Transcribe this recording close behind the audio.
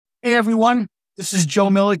Hey everyone, this is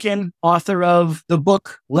Joe Milliken, author of the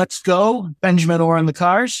book Let's Go, Benjamin Orr and the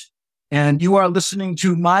Cars. And you are listening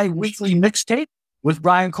to my weekly mixtape with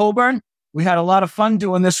Brian Colburn. We had a lot of fun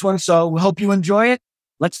doing this one, so we hope you enjoy it.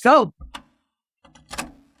 Let's go.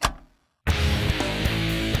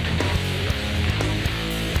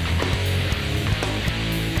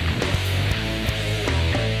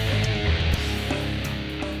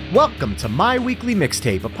 Welcome to My Weekly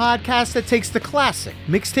Mixtape, a podcast that takes the classic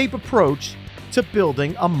mixtape approach to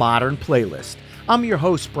building a modern playlist. I'm your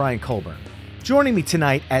host, Brian Colburn. Joining me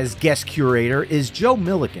tonight as guest curator is Joe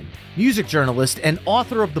Milliken, music journalist and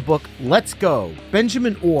author of the book Let's Go,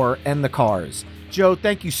 Benjamin Orr and the Cars. Joe,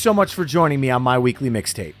 thank you so much for joining me on My Weekly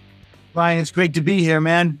Mixtape. Brian, it's great to be here,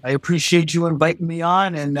 man. I appreciate you inviting me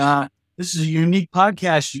on, and this is a unique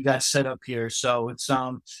podcast you got set up here, so it's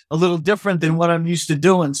a little different than what I'm used to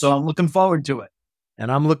doing, so I'm looking forward to it.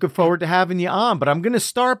 And I'm looking forward to having you on, but I'm going to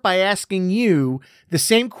start by asking you the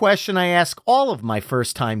same question I ask all of my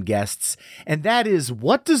first-time guests, and that is,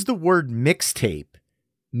 what does the word mixtape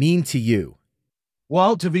mean to you?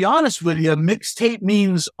 Well, to be honest with you, mixtape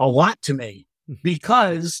means a lot to me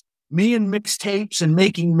because me and mixtapes and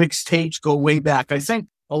making mixtapes go way back. I think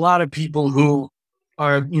a lot of people who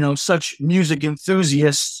are, such music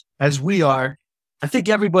enthusiasts as we are, I think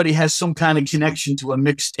everybody has some kind of connection to a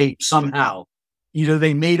mixtape somehow. Either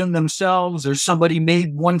they made them themselves or somebody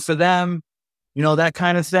made one for them, that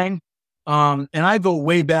kind of thing. And I go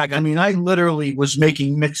way back. I mean, I literally was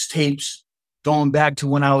making mixtapes going back to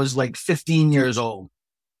when I was like 15 years old.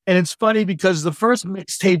 And it's funny because the first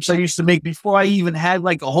mixtapes I used to make before I even had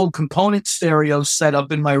like a whole component stereo set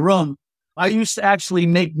up in my room, I used to actually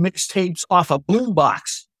make mixtapes off a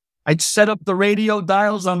boombox. I'd set up the radio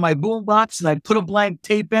dials on my boombox and I'd put a blank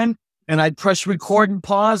tape in and I'd press record and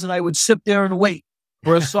pause and I would sit there and wait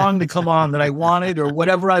for a song to come on that I wanted or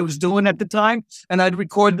whatever I was doing at the time. And I'd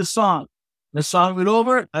record the song. The song went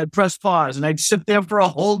over, I'd press pause and I'd sit there for a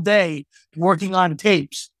whole day working on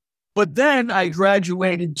tapes. But then I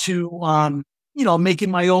graduated to, making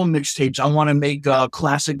my own mixtapes. I want to make a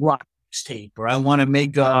classic rock mixtape or I want to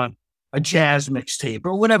make a jazz mixtape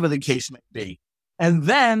or whatever the case may be. And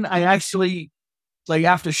then I actually,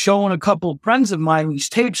 after showing a couple of friends of mine these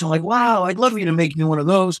tapes, I'm like, wow, I'd love you to make me one of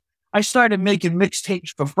those. I started making mixtapes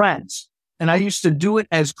for friends. And I used to do it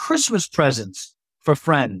as Christmas presents for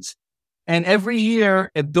friends. And every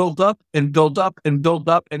year it built up and built up and built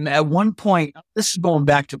up. And at one point, this is going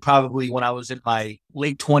back to probably when I was in my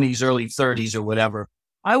late 20s, early 30s or whatever,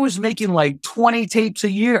 I was making like 20 tapes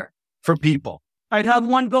a year for people. I'd have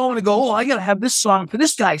one going and go, I got to have this song for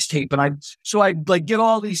this guy's tape. And I'd get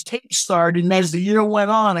all these tapes started. And as the year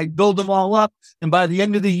went on, I'd build them all up. And by the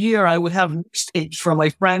end of the year, I would have mixtapes for my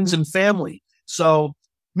friends and family. So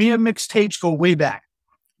me and mixtapes go way back.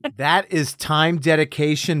 That is time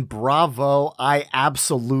dedication. Bravo. I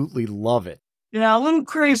absolutely love it. Yeah, a little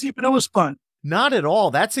crazy, but it was fun. Not at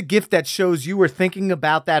all. That's a gift that shows you were thinking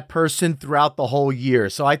about that person throughout the whole year.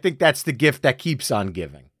 So I think that's the gift that keeps on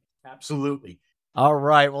giving. Absolutely. All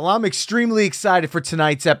right. Well, I'm extremely excited for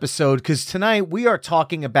tonight's episode because tonight we are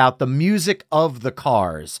talking about the music of the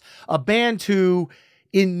Cars, a band who,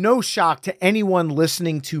 in no shock to anyone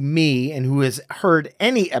listening to me and who has heard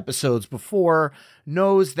any episodes before,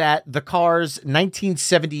 knows that the Cars'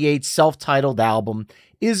 1978 self-titled album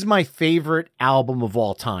is my favorite album of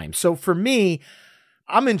all time. So for me,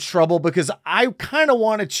 I'm in trouble because I kind of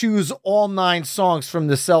want to choose all 9 songs from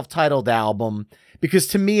the self-titled album because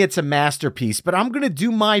to me it's a masterpiece, but I'm going to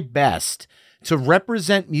do my best to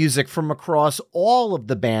represent music from across all of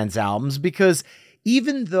the band's albums because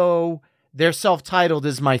even though their self-titled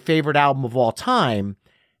is my favorite album of all time,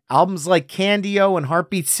 albums like Candy-O and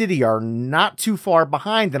Heartbeat City are not too far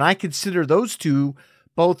behind, and I consider those two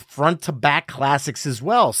both front-to-back classics as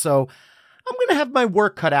well. So I'm going to have my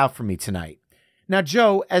work cut out for me tonight. Now,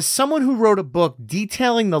 Joe, as someone who wrote a book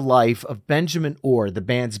detailing the life of Benjamin Orr, the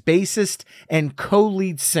band's bassist and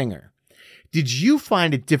co-lead singer, did you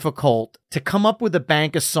find it difficult to come up with a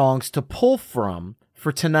bank of songs to pull from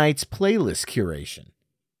for tonight's playlist curation?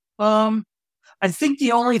 I think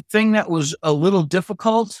the only thing that was a little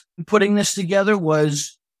difficult in putting this together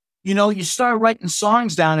was, you start writing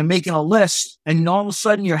songs down and making a list, and all of a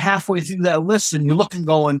sudden you're halfway through that list and you're looking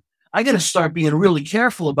going, I got to start being really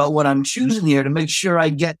careful about what I'm choosing here to make sure I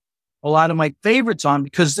get a lot of my favorites on,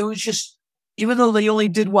 because there was just, even though they only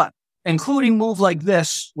did including Move Like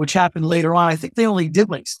This, which happened later on, I think they only did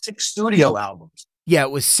like 6 studio albums. Yeah,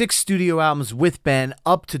 it was 6 studio albums with Ben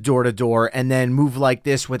up to Door to Door, and then Move Like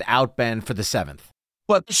This without Ben for the 7th.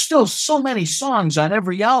 but there's still so many songs on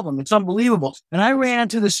every album. It's unbelievable. And I ran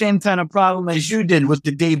into the same kind of problem as you did with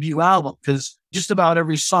the debut album, because just about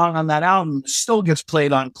every song on that album still gets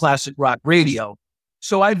played on classic rock radio.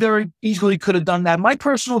 So I very easily could have done that. My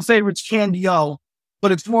personal favorite's Candy O,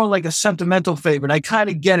 but it's more like a sentimental favorite. I kind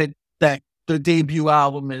of get it that the debut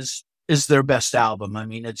album is their best album. I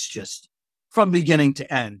mean, it's just from beginning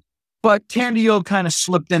to end. But Candy O kind of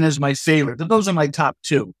slipped in as my favorite. Those are my top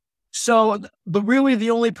two. So the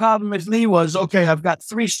only problem with me was, okay, I've got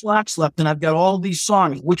 3 slots left and I've got all these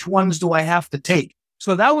songs. Which ones do I have to take?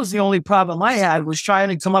 So that was the only problem I had, was trying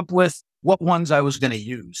to come up with what ones I was going to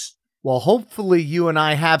use. Well, hopefully you and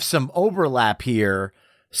I have some overlap here,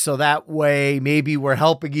 so that way maybe we're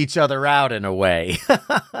helping each other out in a way.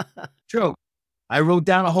 True. I wrote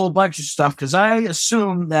down a whole bunch of stuff because I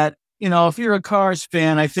assume that, if you're a Cars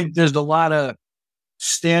fan, I think there's a lot of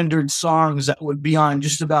standard songs that would be on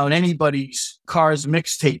just about anybody's Cars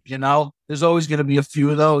mixtape, There's always going to be a few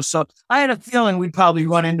of those. So I had a feeling we'd probably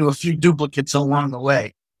run into a few duplicates along the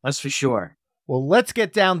way. That's for sure. Well, let's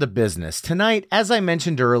get down to business. Tonight, as I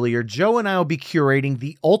mentioned earlier, Joe and I will be curating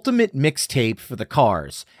the ultimate mixtape for the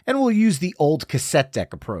Cars, and we'll use the old cassette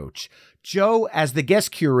deck approach. Joe, as the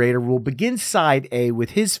guest curator, will begin side A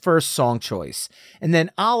with his first song choice, and then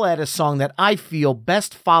I'll add a song that I feel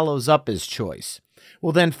best follows up his choice.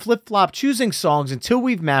 We'll then flip-flop choosing songs until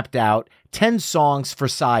we've mapped out 10 songs for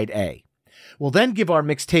side A. We'll then give our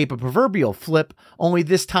mixtape a proverbial flip, only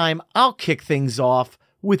this time I'll kick things off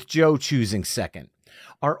with Joe choosing second.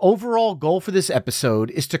 Our overall goal for this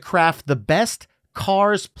episode is to craft the best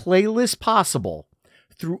Cars playlist possible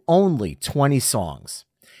through only 20 songs.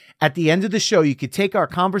 At the end of the show, you could take our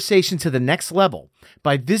conversation to the next level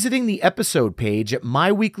by visiting the episode page at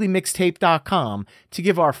myweeklymixtape.com to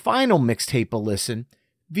give our final mixtape a listen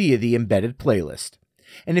via the embedded playlist.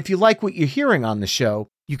 And if you like what you're hearing on the show,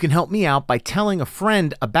 you can help me out by telling a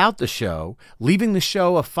friend about the show, leaving the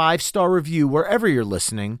show a 5-star review wherever you're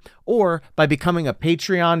listening, or by becoming a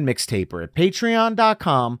Patreon mixtaper at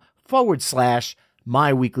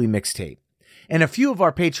patreon.com/myweeklymixtape. And a few of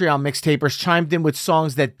our Patreon mixtapers chimed in with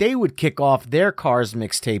songs that they would kick off their Cars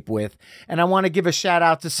mixtape with, and I want to give a shout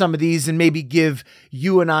out to some of these and maybe give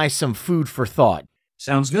you and I some food for thought.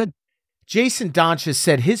 Sounds good. Jason Donches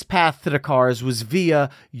said his path to the Cars was via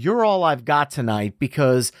You're All I've Got Tonight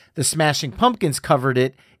because the Smashing Pumpkins covered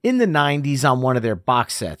it in the 90s on one of their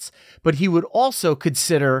box sets. But he would also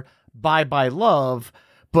consider Bye Bye Love,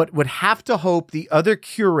 but would have to hope the other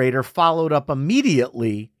curator followed up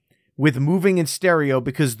immediately with Moving in Stereo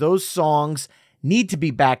because those songs need to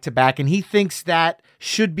be back-to-back, and he thinks that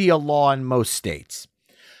should be a law in most states.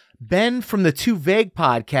 Ben from the Too Vague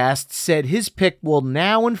podcast said his pick will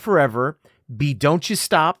now and forever be Don't You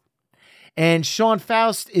Stop. And Sean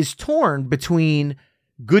Faust is torn between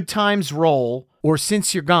Good Times Roll or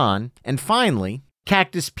Since You're Gone. And finally,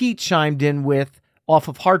 Cactus Pete chimed in with, off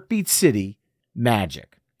of Heartbeat City,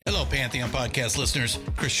 Magic. Hello, Pantheon Podcast listeners.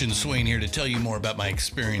 Christian Swain here to tell you more about my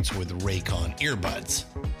experience with Raycon earbuds.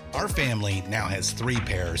 Our family now has 3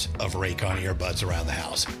 pairs of Raycon earbuds around the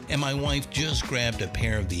house, and my wife just grabbed a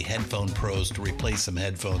pair of the Headphone Pros to replace some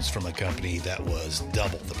headphones from a company that was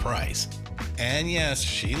double the price. And yes,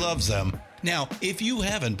 she loves them. Now, if you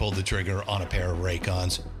haven't pulled the trigger on a pair of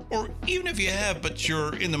Raycons, or even if you have, but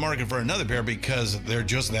you're in the market for another pair because they're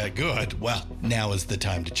just that good, well, now is the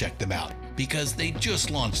time to check them out, because they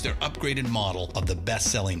just launched their upgraded model of the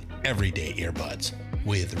best-selling everyday earbuds.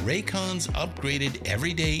 With Raycon's upgraded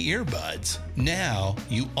everyday earbuds, now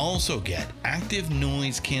you also get active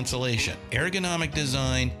noise cancellation, ergonomic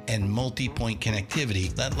design, and multi-point connectivity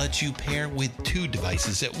that lets you pair with 2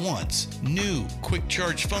 devices at once. New quick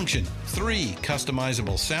charge function, 3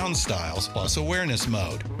 customizable sound styles, plus awareness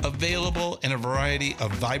mode. Available in a variety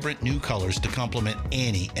of vibrant new colors to complement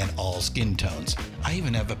any and all skin tones. I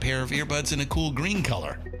even have a pair of earbuds in a cool green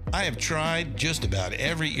color. I have tried just about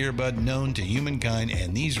every earbud known to humankind,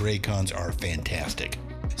 and these Raycons are fantastic.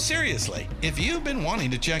 Seriously, if you've been wanting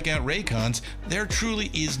to check out Raycons, there truly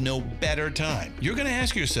is no better time. You're going to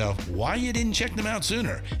ask yourself why you didn't check them out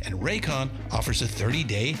sooner, and Raycon offers a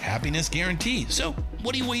 30-day happiness guarantee. So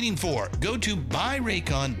what are you waiting for? Go to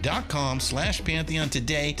buyraycon.com/Pantheon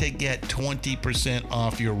today to get 20%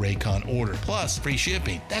 off your Raycon order, plus free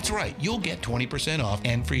shipping. That's right, you'll get 20% off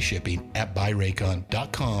and free shipping at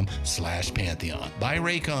buyraycon.com/Pantheon.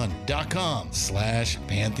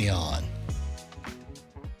 buyraycon.com/Pantheon.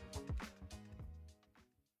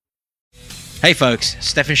 Hey folks,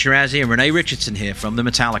 Stefan Shirazi and Renee Richardson here from the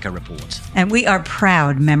Metallica Report. And we are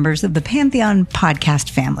proud members of the Pantheon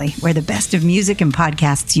podcast family, where the best of music and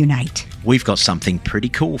podcasts unite. We've got something pretty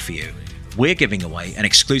cool for you. we're giving away an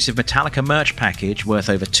exclusive Metallica merch package worth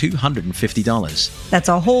over $250. That's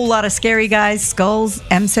a whole lot of Scary Guys, skulls,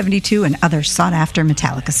 M72, and other sought-after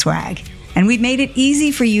Metallica swag. And we've made it easy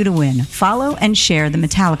for you to win. Follow and share the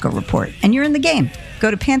Metallica Report, and you're in the game. Go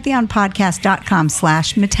to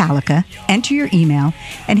pantheonpodcast.com/Metallica, enter your email,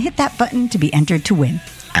 and hit that button to be entered to win.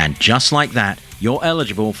 And just like that, you're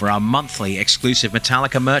eligible for our monthly exclusive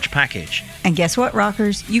Metallica merch package. And guess what,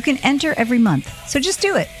 rockers? You can enter every month, so just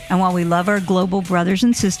do it. And while we love our global brothers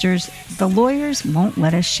and sisters, the lawyers won't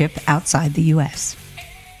let us ship outside the U.S.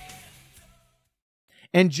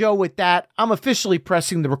 And Joe, with that, I'm officially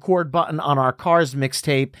pressing the record button on our Cars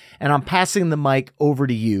mixtape, and I'm passing the mic over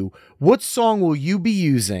to you. What song will you be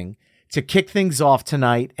using to kick things off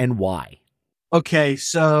tonight, and why? Okay,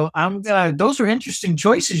 so those are interesting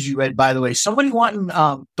choices you read, by the way. Somebody wanting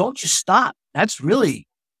Don't You Stop. That's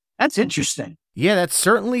interesting. Yeah, that's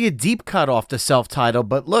certainly a deep cut off the self-titled,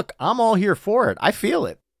 but look, I'm all here for it. I feel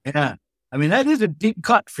it. Yeah. I mean, that is a deep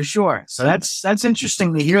cut for sure. So that's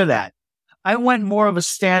interesting to hear that. I went more of a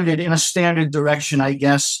standard direction, I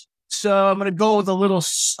guess. So I'm going to go with a little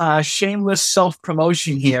shameless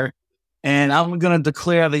self-promotion here. And I'm going to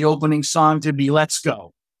declare the opening song to be Let's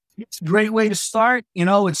Go. It's a great way to start. You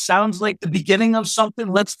know, it sounds like the beginning of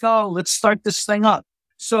something. Let's go. Let's start this thing up.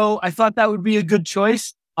 So I thought that would be a good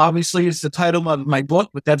choice. Obviously, it's the title of my book,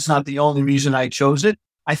 but that's not the only reason I chose it.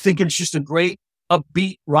 I think it's just a great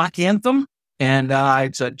upbeat rock anthem, and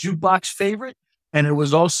it's a jukebox favorite. And it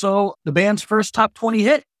was also the band's first top 20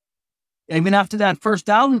 hit. Even after that first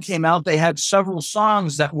album came out, they had several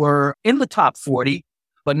songs that were in the top 40,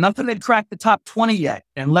 but nothing had cracked the top 20 yet.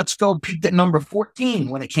 And Let's Go peaked at number 14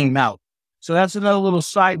 when it came out. So that's another little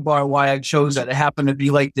sidebar why I chose that. It happened to be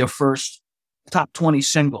like their first top 20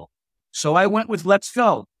 single. So I went with Let's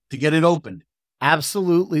Go to get it opened.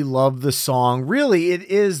 Absolutely love the song. Really, it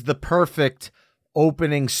is the perfect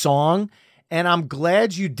opening song. And I'm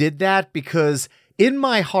glad you did that, because in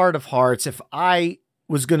my heart of hearts, if I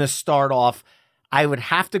was going to start off, I would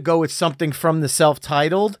have to go with something from the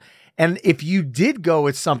self-titled. And if you did go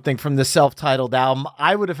with something from the self-titled album,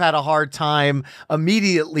 I would have had a hard time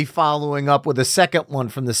immediately following up with a second one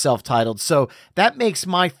from the self-titled. So that makes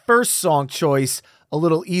my first song choice a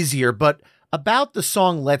little easier. But about the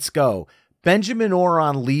song Let's Go, Benjamin Orr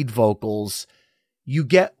on lead vocals, you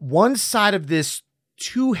get one side of this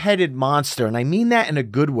two-headed monster, and I mean that in a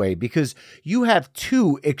good way, because you have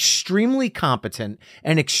two extremely competent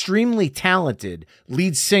and extremely talented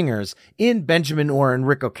lead singers in Benjamin Orr and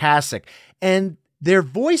Rick Ocasek, and their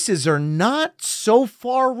voices are not so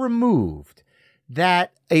far removed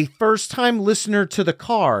that a first-time listener to the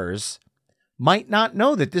Cars might not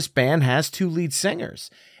know that this band has two lead singers.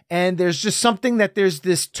 And there's just something that there's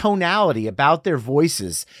this tonality about their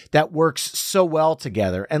voices that works so well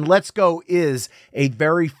together. And Let's Go is a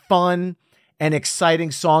very fun and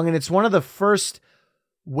exciting song. And it's one of the first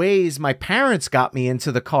ways my parents got me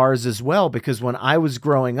into the Cars as well, because when I was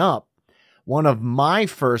growing up, one of my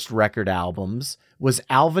first record albums was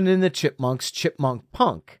Alvin and the Chipmunks' Chipmunk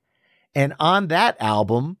Punk. And on that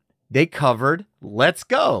album, they covered Let's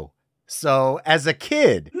Go. So as a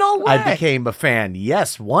kid, No way. I became a fan.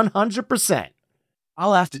 Yes, 100%.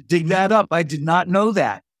 I'll have to dig that up. I did not know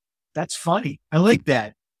that. That's funny. I like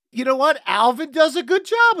that. You know what? Alvin does a good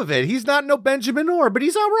job of it. He's not no Benjamin Orr, but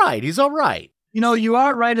he's all right. He's all right. You know, you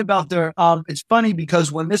are right about their, it's funny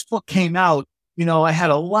because when this book came out, you know, I had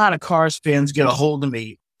a lot of Cars fans get a hold of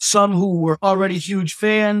me. Some who were already huge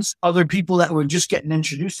fans, other people that were just getting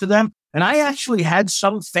introduced to them. And I actually had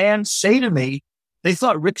some fans say to me, they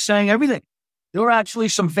thought Rick sang everything. There were actually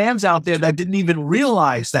some fans out there that didn't even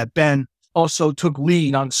realize that Ben also took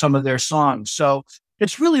lead on some of their songs. So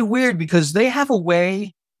it's really weird because they have a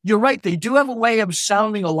way, you're right, they do have a way of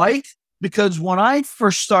sounding alike, because when I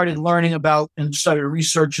first started learning about and started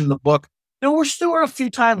researching the book, there were a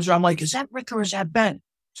few times where I'm like, is that Rick or is that Ben?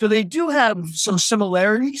 So they do have some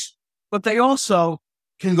similarities, but they also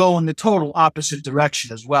can go in the total opposite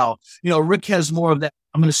direction as well. You know, Rick has more of that.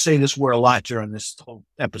 I'm going to say this word a lot during this whole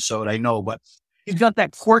episode, I know, but he's got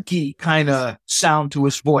that quirky kind of sound to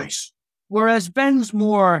his voice. Whereas Ben's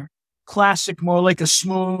more classic, more like a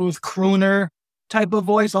smooth crooner type of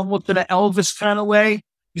voice, almost in an Elvis kind of way.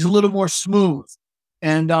 He's a little more smooth.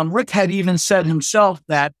 And Rick had even said himself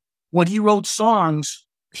that when he wrote songs,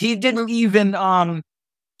 he didn't even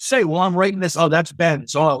say, well, I'm writing this. Oh, that's Ben.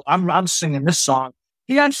 So I'm singing this song.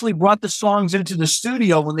 He actually brought the songs into the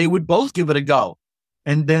studio when they would both give it a go.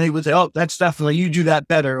 And then he would say, oh, that's definitely, you do that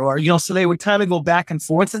better. Or, you know, so they would kind of go back and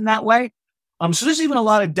forth in that way. So there's even a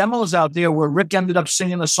lot of demos out there where Rick ended up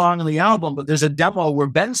singing the song on the album, but there's a demo where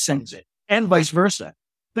Ben sings it and vice versa.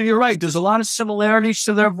 So you're right. There's a lot of similarities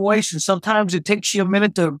to their voice, and sometimes it takes you a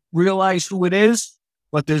minute to realize who it is,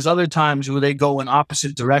 but there's other times where they go in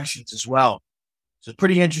opposite directions as well. It's a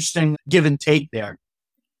pretty interesting give and take there.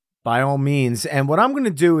 By all means. And what I'm going to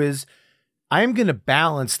do is I'm going to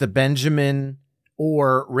balance the Benjamin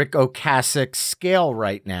or Rick Ocasek scale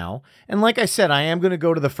right now. And like I said, I am going to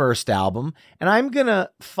go to the first album, and I'm going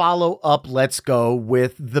to follow up Let's Go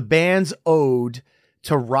with the band's ode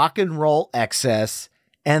to rock and roll excess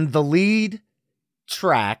and the lead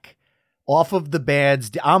track off of the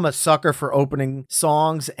band's. I'm a sucker for opening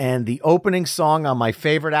songs, and the opening song on my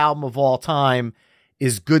favorite album of all time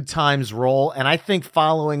is Good Times Roll. And I think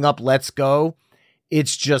following up Let's Go,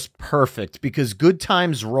 it's just perfect because Good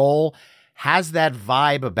Times Roll has that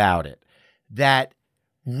vibe about it that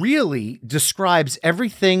really describes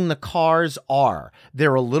everything the Cars are.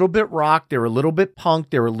 They're a little bit rock, they're a little bit punk,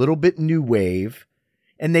 they're a little bit new wave,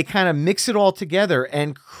 and they kind of mix it all together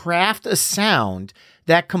and craft a sound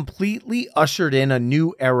that completely ushered in a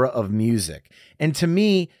new era of music. And to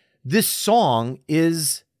me, this song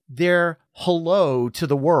is their hello to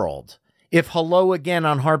the world. If Hello Again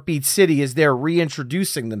on Heartbeat City is their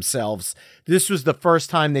reintroducing themselves, this was the first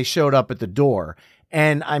time they showed up at the door.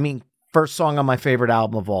 And I mean, first song on my favorite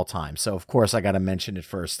album of all time. So of course I got to mention it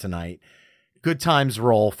first tonight. Good Times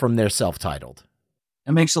Roll from their self-titled.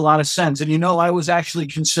 It makes a lot of sense. And I was actually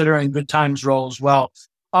considering Good Times Roll as well.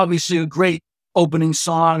 Obviously a great opening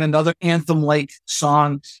song, another anthem-like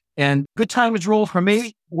song. And Good Times Roll for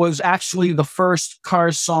me was actually the first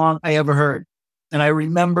Cars song I ever heard. And I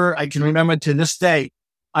can remember to this day,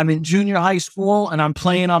 I'm in junior high school and I'm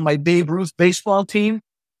playing on my Babe Ruth baseball team.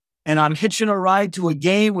 And I'm hitching a ride to a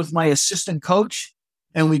game with my assistant coach.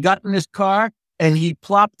 And we got in this car and he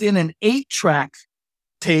plopped in an 8-track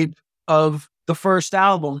tape of the first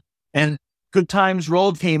album, and Good Times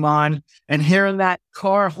Roll came on, and hearing that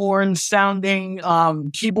car horn sounding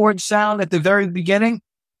keyboard sound at the very beginning.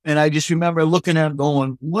 And I just remember looking at it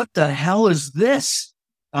going, what the hell is this?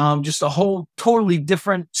 Just a whole totally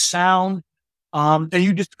different sound. And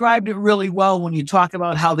you described it really well when you talk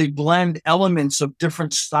about how they blend elements of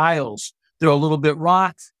different styles. They're a little bit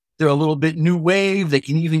rock. They're a little bit new wave. They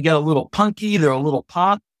can even get a little punky. They're a little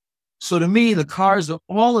pop. So to me, the Cars are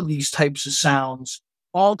all of these types of sounds,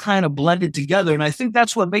 all kind of blended together. And I think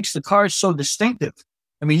that's what makes the Cars so distinctive.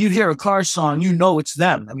 I mean, you hear a Cars song, it's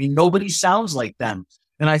them. I mean, nobody sounds like them.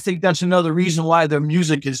 And I think that's another reason why their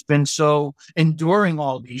music has been so enduring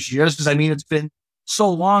all these years. Because, it's been so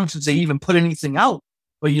long since they even put anything out.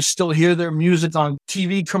 But you still hear their music on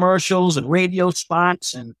TV commercials and radio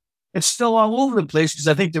spots. And it's still all over the place because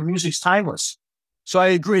I think their music's timeless. So I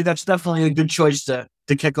agree. That's definitely a good choice to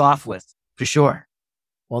kick off with, for sure.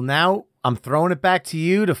 Well, now I'm throwing it back to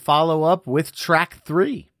you to follow up with track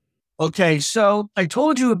 3. Okay, so I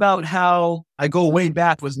told you about how I go way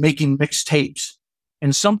back with making mixtapes.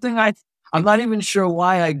 And something I'm not even sure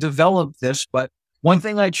why I developed this, but one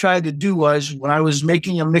thing I tried to do was when I was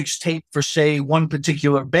making a mixtape for, say, one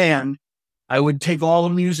particular band, I would take all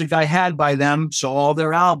the music I had by them, so all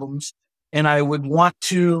their albums, and I would want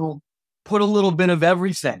to put a little bit of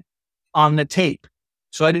everything on the tape.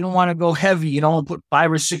 So I didn't want to go heavy, put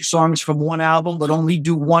 5 or 6 songs from one album, but only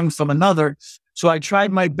do one from another. So I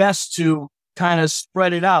tried my best to kind of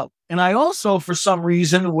spread it out. And I also, for some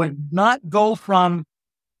reason, would not go from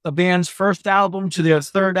the band's first album to their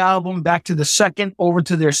third album, back to the second, over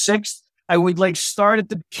to their sixth. I would start at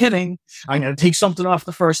the beginning. I'm going to take something off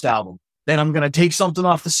the first album. Then I'm going to take something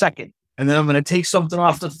off the second. And then I'm going to take something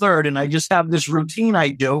off the third. And I just have this routine I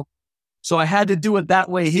do. So I had to do it that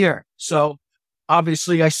way here. So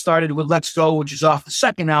obviously I started with Let's Go, which is off the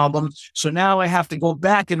second album. So now I have to go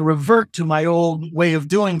back and revert to my old way of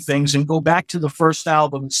doing things and go back to the first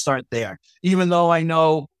album and start there, even though I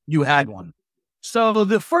know you had one. So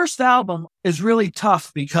the first album is really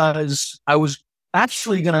tough because I was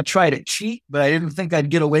actually going to try to cheat, but I didn't think I'd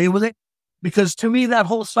get away with it. Because to me, that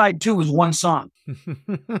whole side two is one song.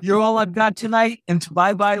 You're All I've Got Tonight, into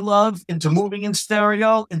Bye Bye Love, into Moving in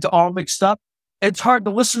Stereo, into All Mixed Up. It's hard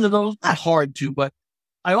to listen to those. Not hard to, but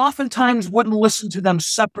I oftentimes wouldn't listen to them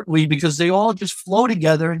separately because they all just flow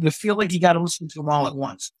together and you feel like you got to listen to them all at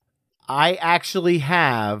once. I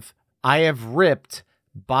have ripped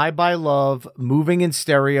Bye Bye Love, Moving in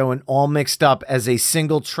Stereo, and All Mixed Up as a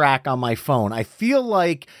single track on my phone. I feel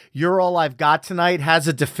like You're All I've Got Tonight has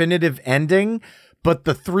a definitive ending, but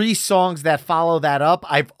the 3 songs that follow that up,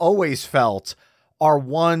 I've always felt are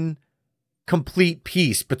one complete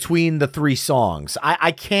piece between the 3 songs.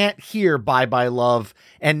 I can't hear Bye Bye Love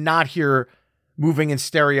and not hear Moving in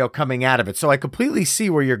Stereo coming out of it. So I completely see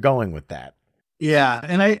where you're going with that. Yeah.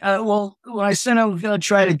 And well, when I said I was going to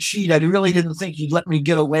try to cheat, I really didn't think you'd let me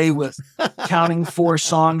get away with counting 4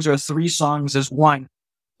 songs or 3 songs as one.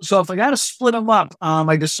 So if I got to split them up,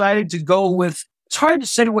 I decided to go with, it's hard to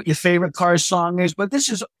say what your favorite Cars song is, but this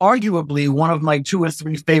is arguably one of my 2 or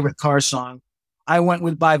 3 favorite Cars songs. I went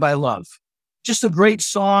with Bye Bye Love. Just a great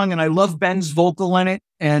song, and I love Ben's vocal in it.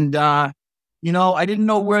 And, I didn't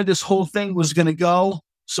know where this whole thing was going to go.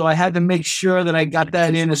 So I had to make sure that I got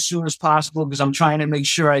that in as soon as possible because I'm trying to make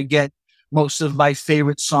sure I get most of my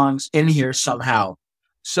favorite songs in here somehow.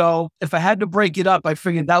 So if I had to break it up, I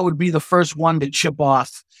figured that would be the first one to chip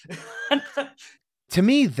off. To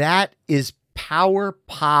me, that is power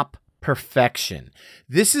pop perfection.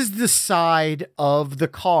 This is the side of the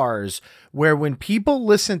Cars where when people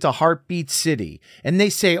listen to Heartbeat City and they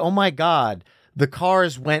say, oh my God, the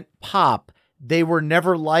Cars went pop, they were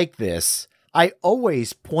never like this, I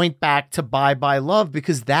always point back to Bye Bye Love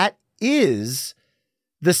because that is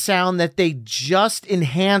the sound that they just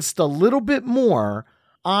enhanced a little bit more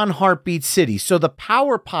on Heartbeat City. So the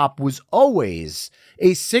power pop was always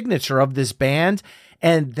a signature of this band.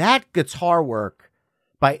 And that guitar work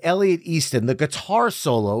by Elliot Easton, the guitar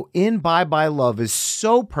solo in Bye Bye Love is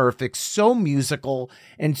so perfect, so musical,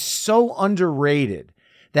 and so underrated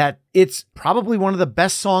that it's probably one of the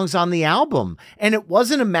best songs on the album. And it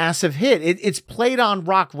wasn't a massive hit. It's played on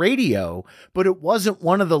rock radio, but it wasn't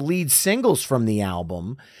one of the lead singles from the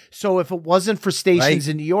album. So if it wasn't for stations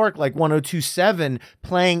in New York, like 102.7,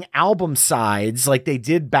 playing album sides like they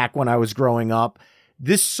did back when I was growing up,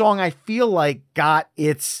 this song, I feel like, got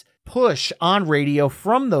its push on radio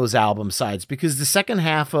from those album sides because the second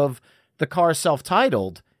half of The Cars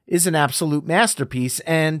Self-Titled is an absolute masterpiece.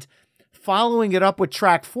 And following it up with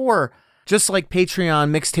track 4, just like Patreon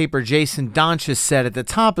mixtaper Jason Donchis said at the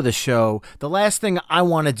top of the show, the last thing I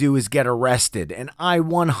want to do is get arrested. And I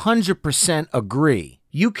 100% agree.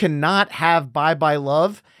 You cannot have Bye Bye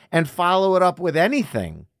Love and follow it up with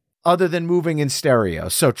anything other than Moving in Stereo.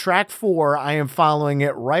 So track 4, I am following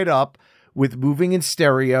it right up with Moving in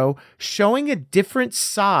Stereo, showing a different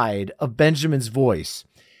side of Benjamin's voice.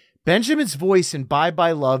 Benjamin's voice in Bye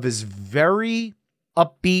Bye Love is very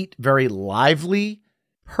upbeat, very lively,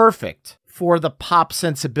 perfect for the pop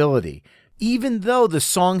sensibility, even though the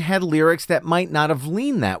song had lyrics that might not have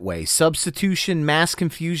leaned that way. Substitution, mass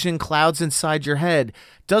confusion, clouds inside your head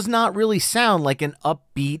does not really sound like an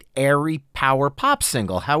upbeat, airy power pop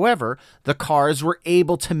single. However, the Cars were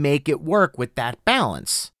able to make it work with that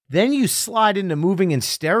balance. Then you slide into Moving in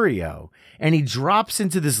Stereo, and he drops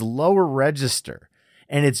into this lower register,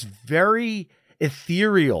 and it's very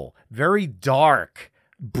ethereal, very dark,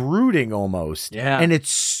 brooding almost. Yeah. And it's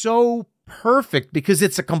so perfect because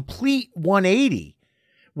it's a complete 180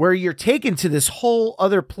 where you're taken to this whole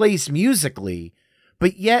other place musically,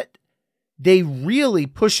 but yet they really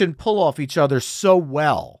push and pull off each other so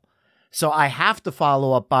well. So I have to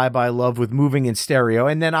follow up Bye Bye Love with Moving in Stereo.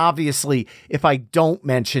 And then obviously, if I don't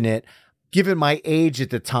mention it, given my age at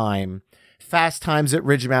the time, Fast Times at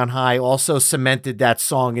Ridgemount High also cemented that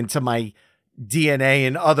song into my DNA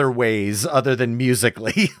in other ways other than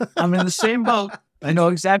musically. I'm in the same boat. I know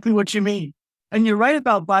exactly what you mean. And you're right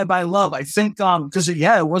about Bye Bye Love. I think, because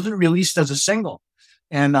it wasn't released as a single.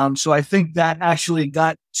 And so I think that actually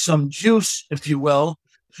got some juice, if you will,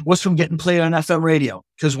 was from getting played on FM radio.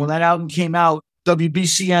 Because when that album came out,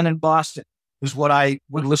 WBCN in Boston is what I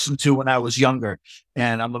would listen to when I was younger.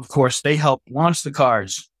 And of course, they helped launch the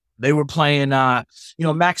Cars. They were playing,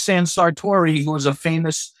 Maxine Sartori, who was a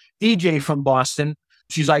famous DJ from Boston.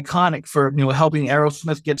 She's iconic for, helping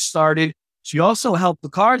Aerosmith get started. She also helped the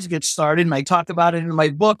Cars get started. And I talk about it in my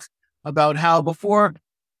book about how before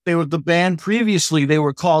they were the band previously, they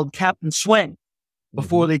were called Captain Swing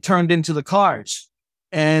before they turned into the Cars.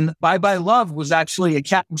 And Bye Bye Love was actually a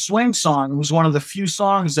Captain Swing song. It was one of the few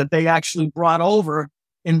songs that they actually brought over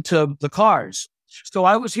into the Cars. So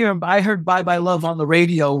I heard Bye Bye Love on the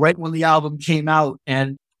radio right when the album came out.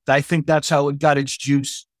 And I think that's how it got its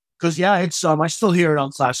juice. Because, it's I still hear it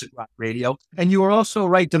on classic rock radio. And you were also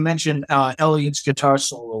right to mention Elliot's guitar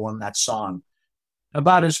solo on that song.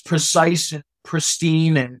 About as precise and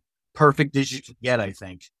pristine and perfect as you can get, I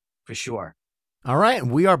think, for sure. All right,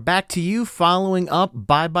 and we are back to you following up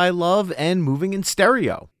Bye Bye Love and Moving in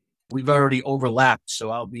Stereo. We've already overlapped,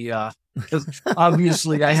 so I'll be,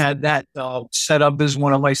 obviously I had that set up as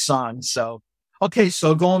one of my songs. So, okay,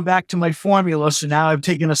 so going back to my formula, so now I've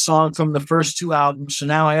taken a song from the first 2 albums, so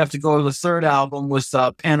now I have to go to the third album with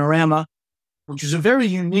Panorama, which is a very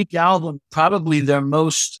unique album, probably their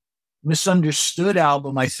most misunderstood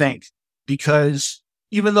album, I think, because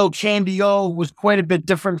even though Candy O was quite a bit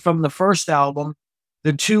different from the first album,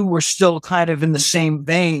 the two were still kind of in the same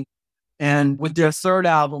vein. And with their third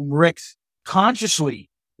album, Rick consciously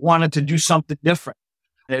wanted to do something different.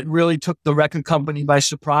 It really took the record company by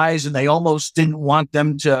surprise, and they almost didn't want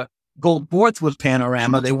them to go forth with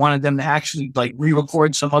Panorama. They wanted them to actually like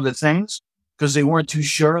re-record some other things because they weren't too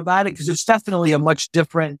sure about it, because it's definitely a much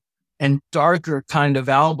different and darker kind of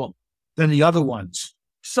album than the other ones.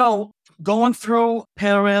 So going through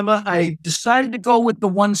Panorama, I decided to go with the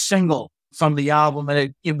one single from the album,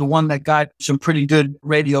 and the one that got some pretty good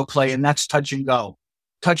radio play, and that's Touch and Go.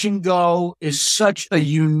 Touch and Go is such a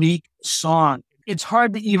unique song. It's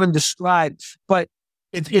hard to even describe, but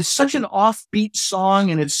it's such an offbeat song,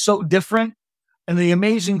 and it's so different. And the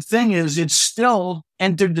amazing thing is it still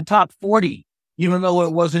entered the top 40, even though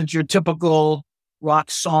it wasn't your typical rock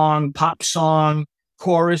song, pop song,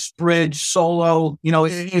 chorus, bridge, solo.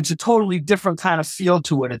 It's a totally different kind of feel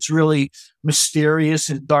to it. It's really mysterious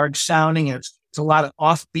and dark sounding. It's a lot of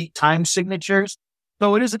offbeat time signatures.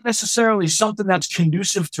 So it isn't necessarily something that's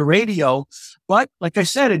conducive to radio, but like I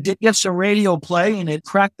said, it did get some radio play, and it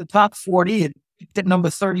cracked the top 40. It peaked at number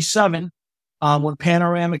 37 when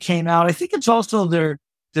Panorama came out. I think it's also their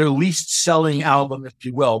least selling album, if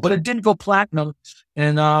you will, but it did go platinum,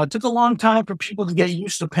 and it took a long time for people to get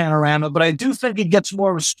used to Panorama, but I do think it gets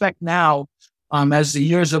more respect now as the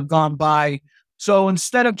years have gone by. So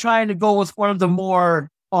instead of trying to go with one of the more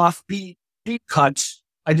offbeat deep cuts,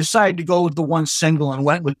 I decided to go with the one single and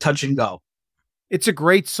went with Touch and Go. It's a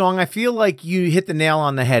great song. I feel like you hit the nail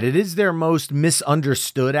on the head. It is their most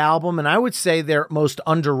misunderstood album, and I would say their most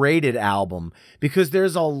underrated album, because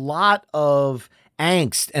there's a lot of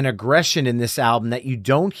angst and aggression in this album that you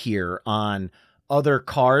don't hear on other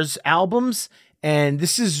Cars albums. And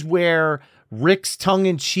this is where Rick's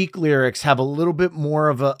tongue-in-cheek lyrics have a little bit more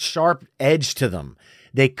of a sharp edge to them.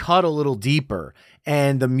 They cut a little deeper,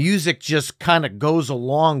 and the music just kind of goes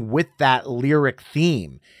along with that lyric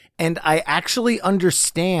theme. And I actually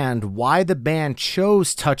understand why the band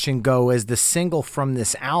chose Touch and Go as the single from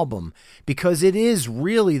this album, because it is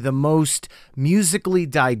really the most musically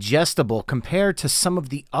digestible compared to some of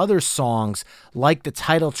the other songs like the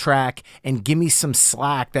title track and Gimme Some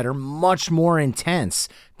Slack that are much more intense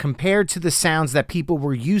compared to the sounds that people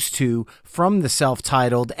were used to from the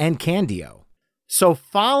self-titled and Candio. So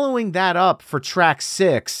following that up for track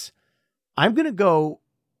 6, I'm going to go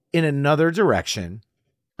in another direction.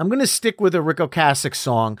 I'm going to stick with a Rick Ocasek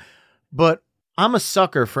song, but I'm a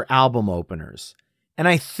sucker for album openers. And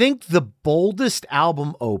I think the boldest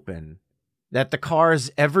album open that the Cars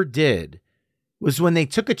ever did was when they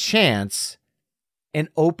took a chance and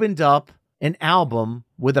opened up an album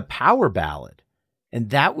with a power ballad. And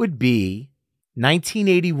that would be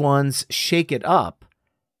 1981's Shake It Up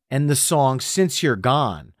and the song Since You're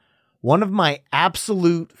Gone. One of my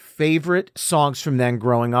absolute favorite songs from then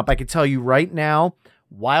growing up. I can tell you right now,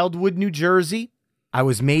 Wildwood, New Jersey. I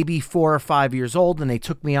was maybe 4 or 5 years old, and they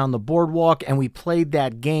took me on the boardwalk, and we played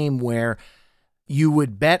that game where you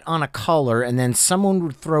would bet on a color, and then someone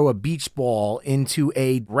would throw a beach ball into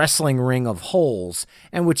a wrestling ring of holes,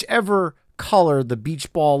 and whichever color the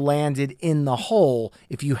beach ball landed in the hole,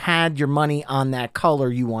 if you had your money on that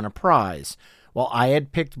color, you won a prize. Well, I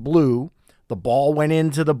had picked blue. The ball went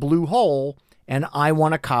into the blue hole, and I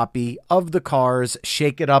won a copy of the Cars'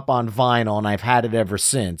 Shake It Up on vinyl, and I've had it ever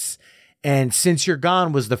since. And Since You're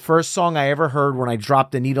Gone was the first song I ever heard when I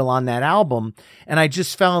dropped the needle on that album, and I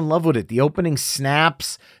just fell in love with it. The opening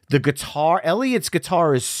snaps, the guitar. Elliot's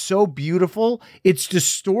guitar is so beautiful. It's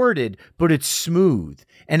distorted, but it's smooth,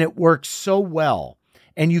 and it works so well.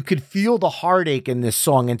 And you could feel the heartache in this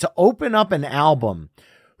song. And to open up an album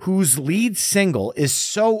whose lead single is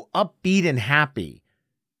so upbeat and happy,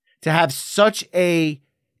 to have such a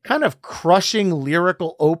kind of crushing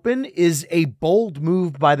lyrical open is a bold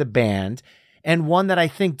move by the band, and one that I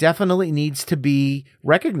think definitely needs to be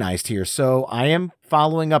recognized here. So I am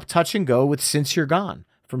following up Touch and Go with Since You're Gone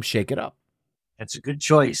from Shake It Up. That's a good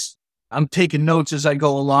choice. I'm taking notes as I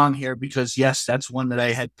go along here because, yes, that's one that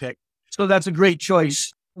I had picked. So that's a great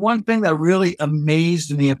choice. One thing that really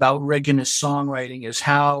amazed me about Rick and his songwriting is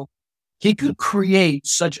how he could create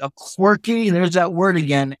such a quirky, there's that word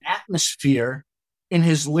again, atmosphere in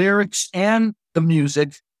his lyrics and the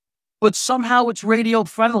music, but somehow it's radio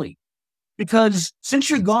friendly. Because Since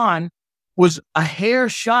You're Gone was a hair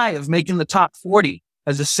shy of making the top 40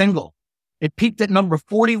 as a single. It peaked at number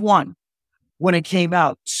 41 when it came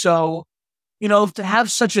out. So, to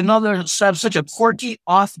have such a quirky,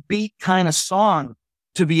 offbeat kind of song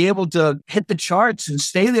to be able to hit the charts and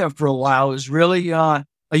stay there for a while is really a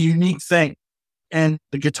unique thing. And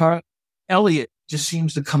the guitar, Elliot just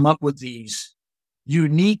seems to come up with these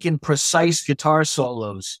unique and precise guitar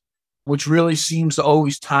solos, which really seems to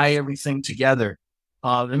always tie everything together,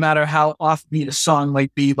 no matter how offbeat a song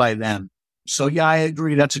might be by them. So yeah, I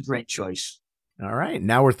agree. That's a great choice. All right.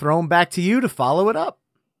 Now we're throwing back to you to follow it up.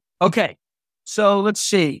 Okay. So let's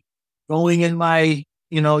see. Going in my,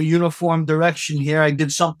 uniform direction here, I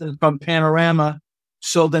did something from Panorama.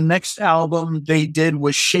 So the next album they did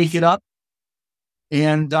was Shake It Up.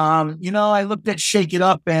 And, I looked at Shake It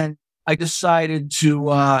Up and I decided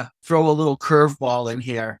to throw a little curveball in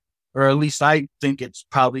here, or at least I think it's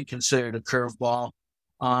probably considered a curveball.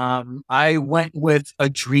 I went with A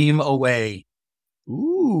Dream Away.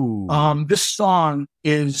 Ooh. This song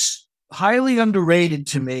is highly underrated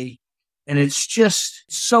to me, and it's just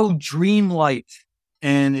so dreamlike,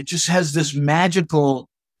 and it just has this magical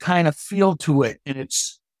kind of feel to it, and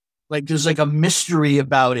it's like there's like a mystery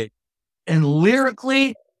about it. And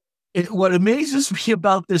lyrically, what amazes me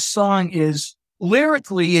about this song is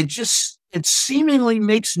lyrically, it seemingly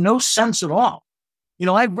makes no sense at all.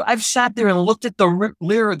 I've sat there and looked at the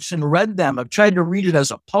lyrics and read them. I've tried to read it as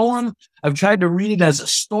a poem. I've tried to read it as a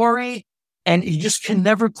story. And you just can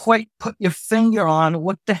never quite put your finger on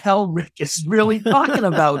what the hell Rick is really talking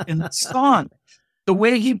about in the song. The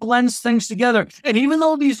way he blends things together. And even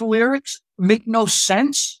though these lyrics make no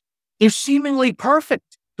sense, they're seemingly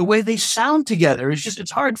perfect. The way they sound together, it's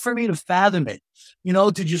hard for me to fathom it.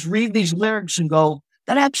 To just read these lyrics and go,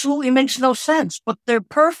 that absolutely makes no sense, but they're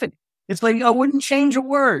perfect. It's like, I wouldn't change a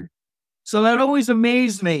word. So that always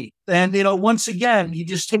amazed me. And, once again, he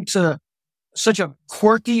just takes such a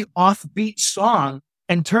quirky, offbeat song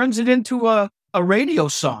and turns it into a radio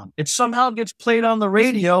song. It somehow gets played on the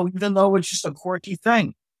radio, even though it's just a quirky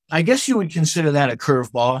thing. I guess you would consider that a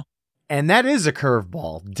curveball. And that is a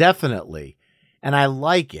curveball, definitely. And I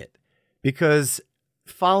like it because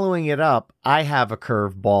following it up, I have a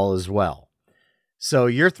curveball as well. So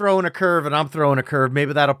you're throwing a curve and I'm throwing a curve.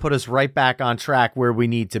 Maybe that'll put us right back on track where we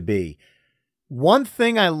need to be. One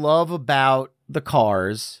thing I love about the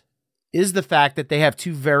Cars is the fact that they have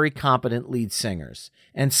two very competent lead singers.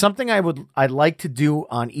 And something I'd like to do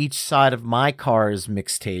on each side of my Cars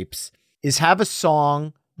mixtapes is have a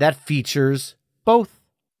song that features both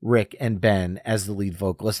Rick and Ben as the lead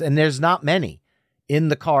vocalist. And there's not many in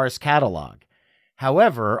the Cars catalog.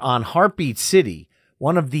 However, on Heartbeat City,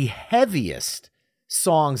 one of the heaviest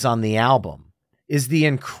songs on the album is the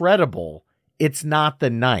incredible It's Not the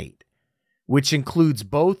Night, which includes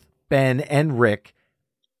both Ben and Rick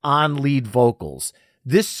on lead vocals.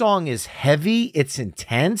 This song is heavy. It's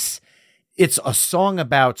intense. It's a song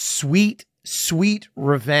about sweet, sweet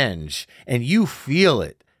revenge. And you feel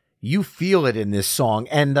it. You feel it in this song.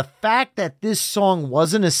 And the fact that this song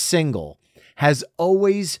wasn't a single has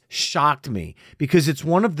always shocked me because it's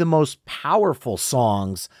one of the most powerful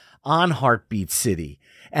songs on Heartbeat City.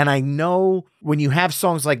 And I know when you have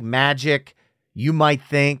songs like Magic, you might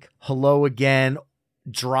think Hello Again,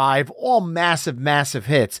 Drive, all massive, massive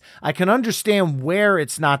hits. I can understand where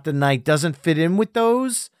It's Not the Night doesn't fit in with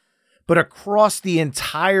those, but across the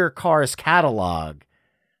entire Cars catalog,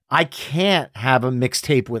 I can't have a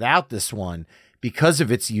mixtape without this one because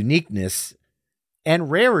of its uniqueness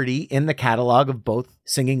and rarity in the catalog of both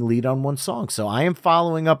singing lead on one song. So I am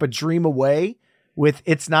following up A Dream Away with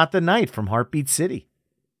It's Not the Night from Heartbeat City.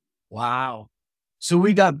 Wow. So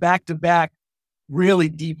we got back-to-back really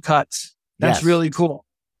deep cuts. That's Yes. really cool.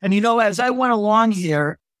 And, as I went along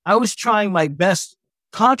here, I was trying my best,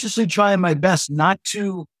 consciously trying my best not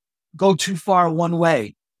to go too far one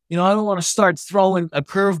way. I don't want to start throwing a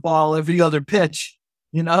curveball every other pitch,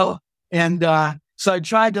 And so I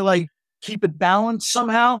tried to keep it balanced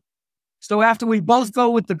somehow. So after we both go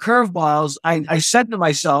with the curveballs, I said to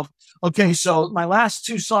myself, okay, so my last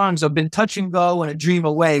two songs have been Touch and Go and A Dream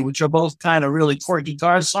Away, which are both kind of really quirky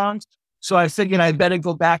Cars songs. So I figured I better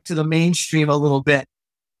go back to the mainstream a little bit.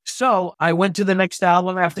 So I went to the next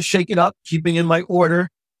album after Shake It Up, keeping in my order.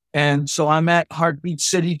 And so I'm at Heartbeat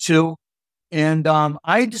City 2. And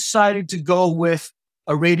I decided to go with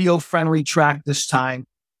a radio-friendly track this time.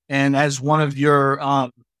 And as one of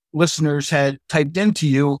your listeners had typed into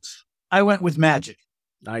you, I went with Magic.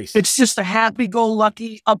 Nice. It's just a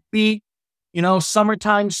happy-go-lucky, upbeat,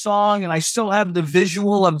 summertime song. And I still have the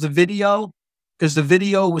visual of the video because the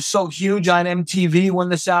video was so huge on MTV when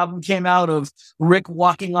this album came out of Rick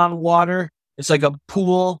walking on water. It's like a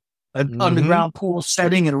pool, an underground pool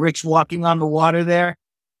setting, and Rick's walking on the water there.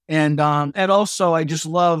 And also, I just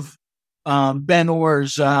love Ben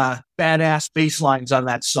Orr's badass bass lines on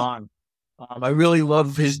that song. I really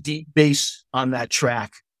love his deep bass on that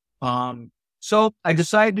track. So I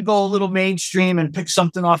decided to go a little mainstream and pick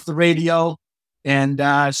something off the radio.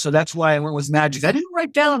 And so that's why I went with Magic. I didn't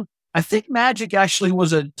write down, I think Magic actually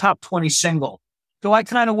was a top 20 single. So I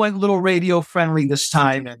kind of went a little radio friendly this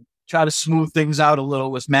time and try to smooth things out a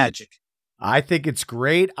little with Magic. I think it's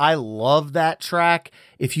great. I love that track.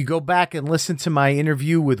 If you go back and listen to my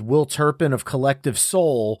interview with Will Turpin of Collective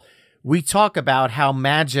Soul, we talk about how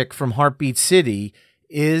Magic from Heartbeat City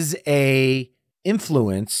is a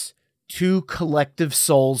influence to Collective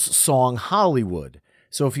Soul's song Hollywood.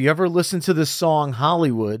 So if you ever listen to the song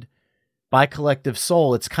Hollywood by Collective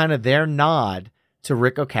Soul, it's kind of their nod to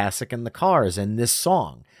Rick Ocasek and the Cars and this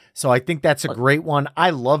song. So I think that's a great one. I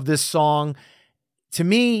love this song. To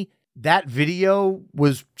me, that video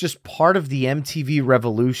was just part of the MTV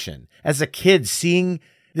revolution. As a kid, seeing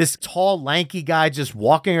this tall, lanky guy just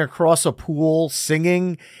walking across a pool,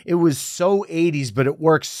 singing, it was so 80s, but it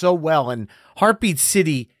worked so well. And Heartbeat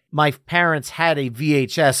City, my parents had a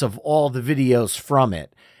VHS of all the videos from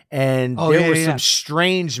it. And there were some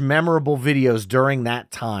strange, memorable videos during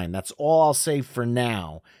that time. That's all I'll say for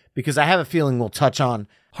now, because I have a feeling we'll touch on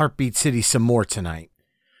Heartbeat City some more tonight.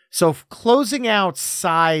 So closing out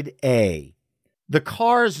side A, the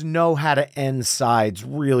Cars know how to end sides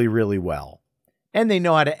really, really well. And they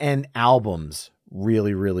know how to end albums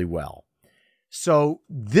really, really well. So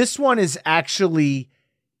this one is actually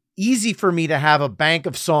easy for me to have a bank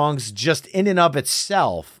of songs just in and of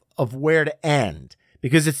itself of where to end,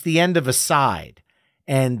 because it's the end of a side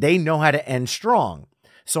and they know how to end strong.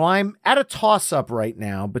 So I'm at a toss-up right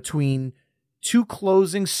now between two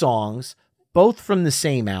closing songs, both from the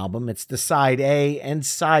same album. It's the side A and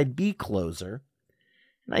side B closer.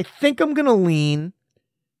 And I think I'm going to lean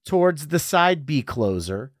towards the side B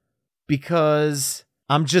closer because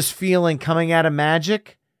I'm just feeling, coming out of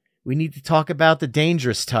Magic, we need to talk about the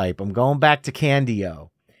Dangerous Type. I'm going back to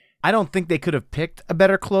Candy-O. I don't think they could have picked a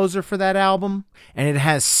better closer for that album, and it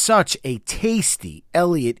has such a tasty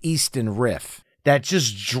Elliot Easton riff that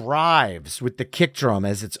just drives with the kick drum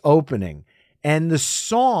as it's opening. And the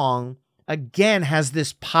song, again, has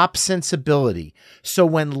this pop sensibility. So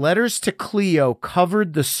when Letters to Cleo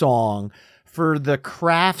covered the song for the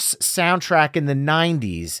Crafts soundtrack in the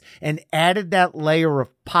 90s and added that layer of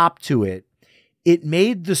pop to it, it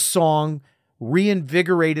made the song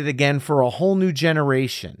reinvigorated again for a whole new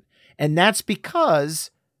generation. And that's because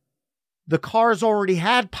the Cars already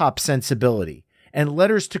had pop sensibility, and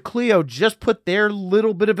Letters to Cleo just put their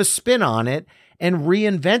little bit of a spin on it and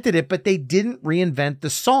reinvented it, but they didn't reinvent the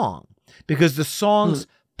song because the song's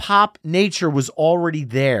pop nature was already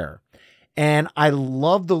there. And I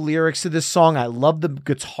love the lyrics of this song. I love the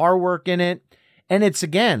guitar work in it. And it's,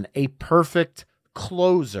 again, a perfect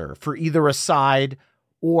closer for either a side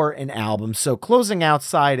or an album. So closing out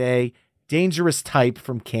side A, Dangerous Type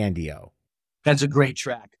from Candy-O. That's a great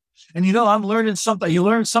track. And I'm learning something. You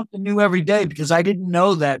learn something new every day because I didn't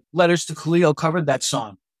know that Letters to Cleo covered that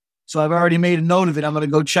song. So I've already made a note of it. I'm going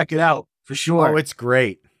to go check it out for sure. Oh, it's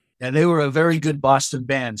great. And they were a very good Boston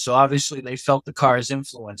band. So obviously they felt the Cars'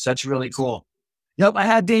 influence. That's really cool. Yep, I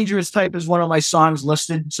had Dangerous Type as one of my songs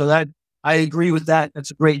listed. So that I agree with that.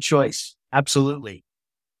 That's a great choice. Absolutely.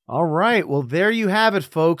 All right. Well, there you have it,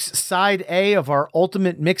 folks. Side A of our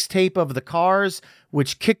ultimate mixtape of the Cars,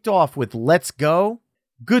 which kicked off with Let's Go,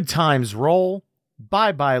 Good Times Roll,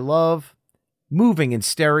 Bye Bye Love, Moving in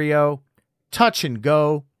Stereo, Touch and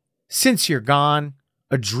Go, Since You're Gone,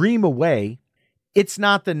 A Dream Away, It's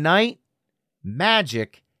Not the Night,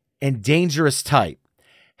 Magic, and Dangerous Type.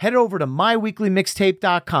 Head over to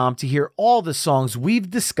myweeklymixtape.com to hear all the songs we've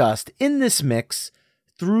discussed in this mix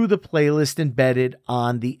through the playlist embedded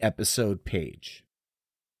on the episode page.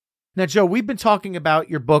 Now, Joe, we've been talking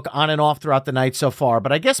about your book on and off throughout the night so far,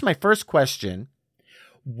 but I guess my first question,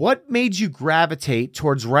 what made you gravitate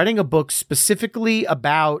towards writing a book specifically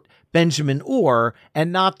about Benjamin Orr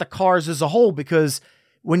and not the Cars as a whole? Because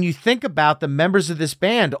when you think about the members of this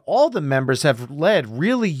band, all the members have led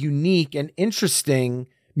really unique and interesting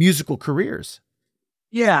musical careers.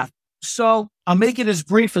 Yeah. So I'll make it as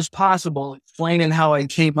brief as possible, explaining how I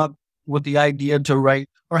came up with the idea to write,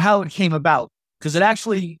 or how it came about, because it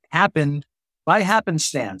actually happened by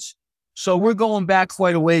happenstance. So we're going back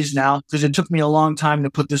quite a ways now, because it took me a long time to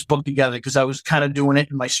put this book together, because I was kind of doing it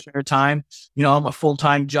in my spare time. I'm a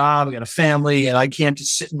full-time job, I got a family, and I can't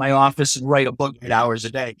just sit in my office and write a book 8 hours a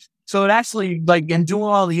day. So it actually, in doing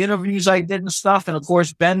all the interviews I did and stuff, and of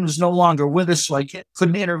course, Ben was no longer with us, so I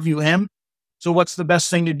couldn't interview him. So what's the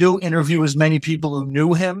best thing to do? Interview as many people who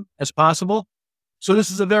knew him as possible. So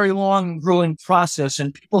this is a very long, grueling process,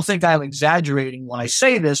 and people think I'm exaggerating when I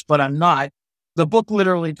say this, but I'm not. The book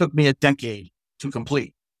literally took me a decade to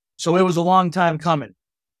complete. So it was a long time coming.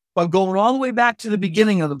 But going all the way back to the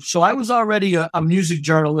beginning of them. So I was already a music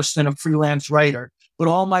journalist and a freelance writer, but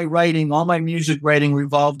all my music writing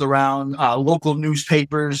revolved around local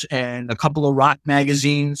newspapers and a couple of rock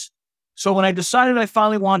magazines. So when I decided I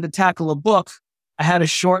finally wanted to tackle a book, I had a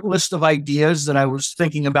short list of ideas that I was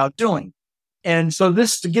thinking about doing. And so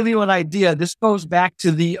this, to give you an idea, this goes back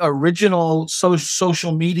to the original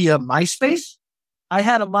social media MySpace. I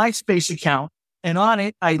had a MySpace account, and on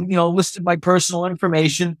it, I listed my personal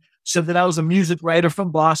information, said that I was a music writer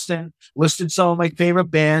from Boston, listed some of my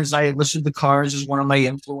favorite bands. I had listed the Cars as one of my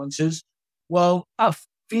influences. Well, a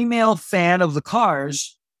female fan of the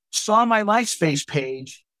Cars saw my MySpace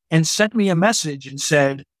page and sent me a message and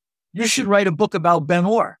said, "You should write a book about Ben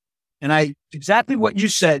Orr." And exactly what you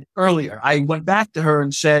said earlier, I went back to her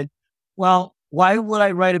and said, well, why would I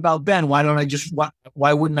write about Ben? Why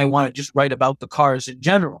wouldn't I want to just write about the Cars in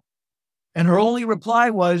general? And her only reply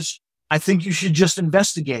was, I think you should just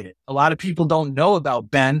investigate it. A lot of people don't know about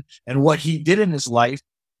Ben and what he did in his life.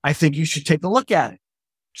 I think you should take a look at it.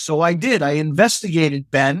 So I did. I investigated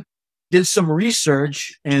Ben, did some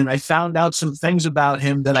research, and I found out some things about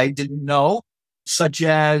him that I didn't know, such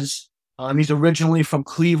as he's originally from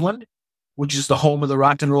Cleveland, which is the home of the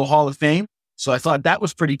Rock and Roll Hall of Fame. So I thought that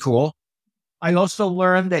was pretty cool. I also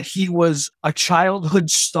learned that he was a childhood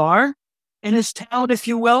star in his town, if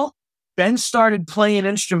you will. Ben started playing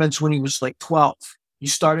instruments when he was like 12. He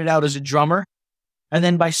started out as a drummer, and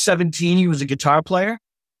then by 17, he was a guitar player.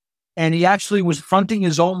 And he actually was fronting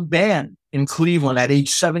his own band in Cleveland at age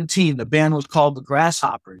 17. The band was called the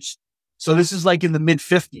Grasshoppers. So this is like in the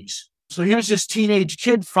mid-50s. So here's this teenage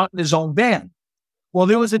kid fronting his own band. Well,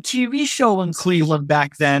 there was a TV show in Cleveland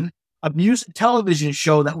back then, a music television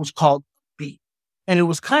show that was called Beat. And it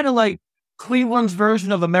was kind of like Cleveland's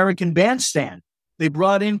version of American Bandstand. They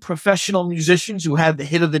brought in professional musicians who had the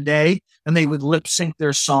hit of the day, and they would lip sync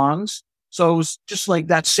their songs. So it was just like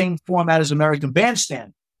that same format as American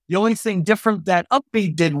Bandstand. The only thing different that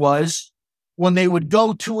Upbeat did was when they would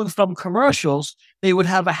go to and from commercials, they would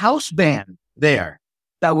have a house band there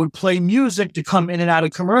that would play music to come in and out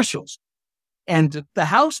of commercials. And the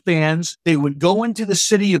house bands, they would go into the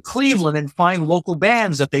city of Cleveland and find local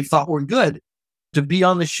bands that they thought were good to be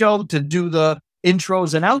on the show, to do the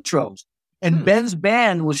intros and outros. And Ben's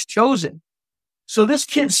band was chosen. So this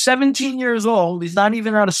kid's 17 years old. He's not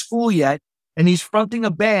even out of school yet. And he's fronting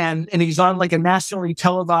a band, and he's on like a nationally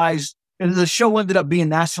televised, and the show ended up being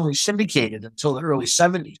nationally syndicated until the early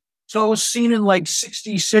 70s. So it was seen in like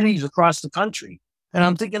 60 cities across the country. And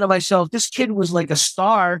I'm thinking to myself, this kid was like a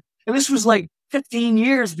star. And this was like 15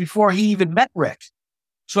 years before he even met Rick.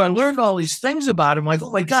 So I learned all these things about him. Like,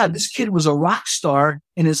 oh my God, this kid was a rock star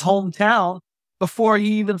in his hometown before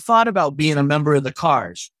he even thought about being a member of the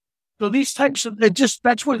Cars. So these types of,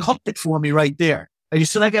 that's what hooked it for me right there. I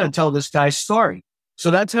just said, I got to tell this guy's story.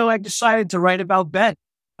 So that's how I decided to write about Ben.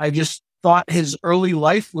 I just thought his early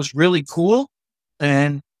life was really cool.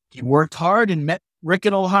 And he worked hard and met Rick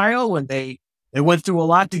in Ohio, and they went through a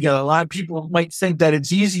lot together. A lot of people might think that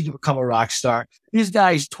it's easy to become a rock star. These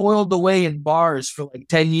guys toiled away in bars for like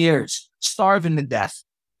 10 years, starving to death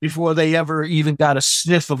before they ever even got a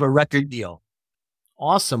sniff of a record deal.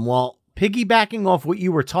 Awesome. Well, piggybacking off what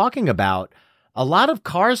you were talking about, a lot of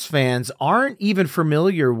Cars fans aren't even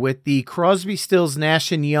familiar with the Crosby, Stills, Nash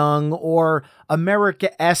 & Young or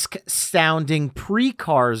America-esque sounding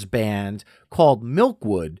pre-Cars band called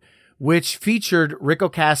Milkwood, which featured Rick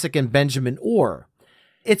Ocasek and Benjamin Orr.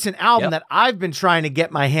 It's an album that I've been trying to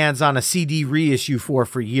get my hands on a CD reissue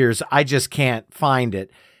for years. I just can't find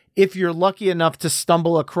it. If you're lucky enough to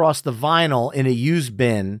stumble across the vinyl in a used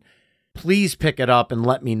bin, please pick it up and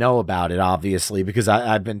let me know about it, obviously, because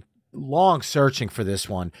I've been long searching for this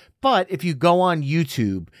one. But if you go on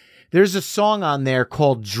YouTube, there's a song on there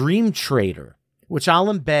called Dream Trader, which I'll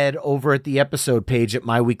embed over at the episode page at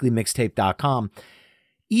myweeklymixtape.com.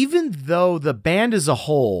 Even though the band as a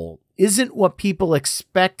whole isn't what people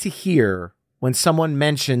expect to hear when someone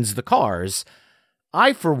mentions the Cars,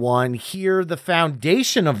 I, for one, hear the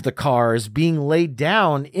foundation of the Cars being laid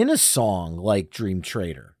down in a song like Dream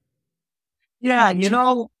Trader. Yeah,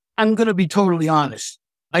 I'm going to be totally honest.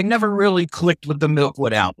 I never really clicked with the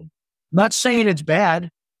Milkwood album. I'm not saying it's bad,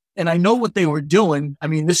 and I know what they were doing. I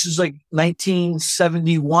mean, this is like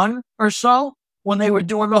 1971 or so when they were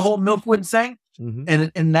doing the whole Milkwood thing. Mm-hmm.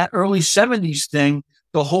 And in that early 70s thing,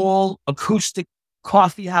 the whole acoustic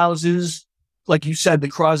coffee houses, like you said, the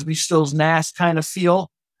Crosby, Stills, Nash kind of feel,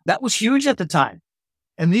 that was huge at the time.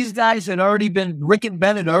 And these guys Rick and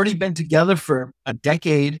Ben had already been together for a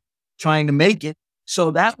decade trying to make it.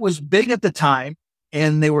 So that was big at the time.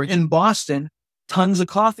 And they were in Boston. tons of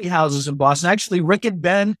coffee houses in Boston. Actually, Rick and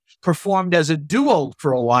Ben performed as a duo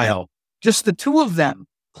for a while, just the two of them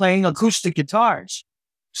playing acoustic guitars.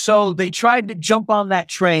 So they tried to jump on that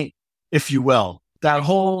train, if you will. That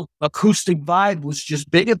whole acoustic vibe was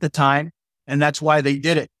just big at the time, and that's why they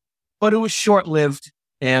did it. But it was short-lived,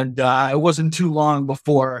 and it wasn't too long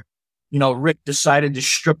before, Rick decided to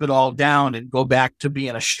strip it all down and go back to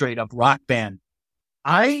being a straight-up rock band.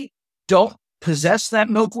 I don't possess that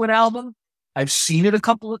Milkwood album. I've seen it a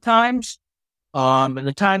couple of times. And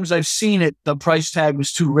the times I've seen it, the price tag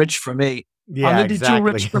was too rich for me. Yeah, It'd be exactly. too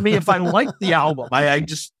rich for me if I liked the album.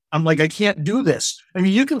 I'm like, I can't do this. I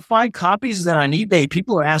mean, you can find copies of that on eBay.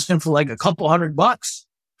 People are asking for like a couple $100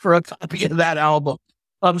 for a copy of that album.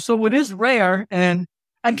 So it is rare, and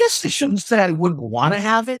I guess I shouldn't say I wouldn't want to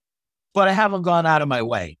have it, but I haven't gone out of my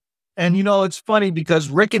way. And, it's funny because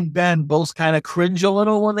Rick and Ben both kind of cringe a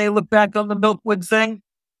little when they look back on the Milkwood thing.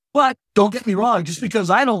 But don't get me wrong, just because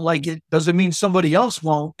I don't like it doesn't mean somebody else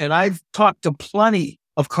won't. And I've talked to plenty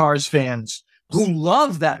of Cars fans who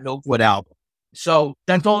love that Milkwood album. So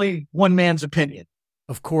that's only one man's opinion.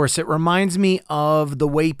 Of course, it reminds me of the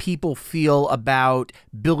way people feel about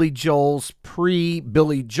Billy Joel's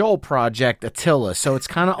pre-Billy Joel project, Attila. So it's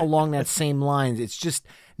kind of along that same lines. It's just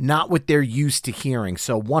not what they're used to hearing.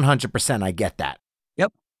 So 100% I get that.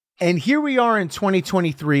 Yep. And here we are in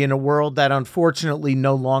 2023 in a world that unfortunately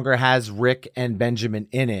no longer has Rick and Benjamin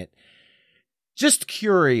in it. Just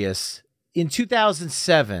curious, in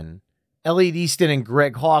 2007, Elliot Easton and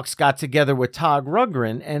Greg Hawkes got together with Todd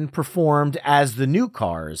Rundgren and performed as the New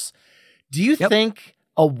Cars. Do you think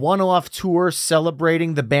a one-off tour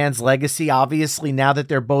celebrating the band's legacy, obviously now that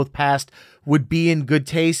they're both passed, would be in good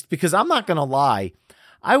taste? Because I'm not going to lie,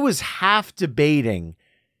 I was half debating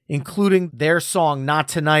including their song Not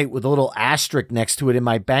Tonight with a little asterisk next to it in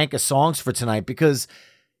my bank of songs for tonight, because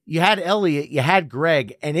you had Elliot, you had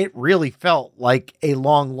Greg, and it really felt like a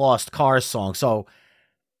long-lost Cars song. So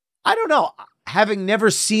I don't know. Having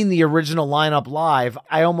never seen the original lineup live,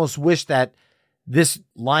 I almost wish that this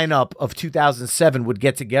lineup of 2007 would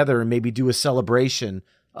get together and maybe do a celebration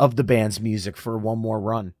of the band's music for one more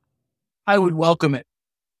run. I would welcome it.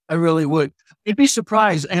 I really would. You'd be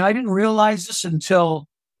surprised. And I didn't realize this until,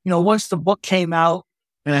 once the book came out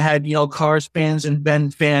and I had, Cars fans and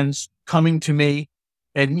Ben fans coming to me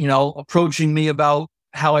and, approaching me about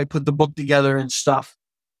how I put the book together and stuff.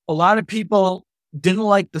 A lot of people didn't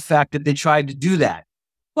like the fact that they tried to do that.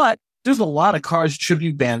 But there's a lot of Cars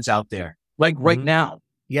tribute bands out there, like right now.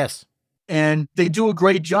 Yes. And they do a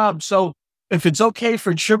great job. So if it's okay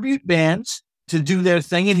for tribute bands to do their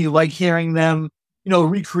thing and you like hearing them,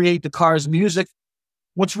 recreate the Cars music,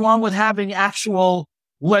 what's wrong with having actual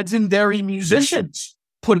legendary musicians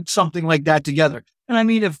put something like that together? And I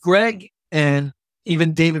mean, if Greg and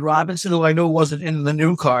even David Robinson, who I know wasn't in the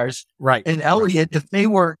New Cars, right, and Elliot, if they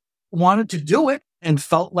wanted to do it and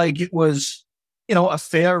felt like it was, a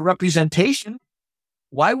fair representation,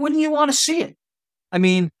 why wouldn't you want to see it? I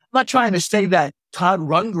mean, I'm not trying to say that Todd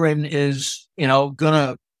Rundgren is, going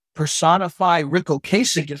to personify Rick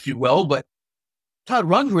Ocasek, if you will, but Todd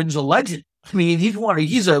Rundgren's a legend. I mean, he's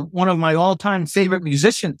one of my all-time favorite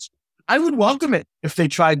musicians. I would welcome it if they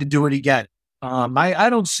tried to do it again. I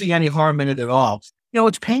don't see any harm in it at all.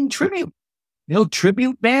 It's paying tribute.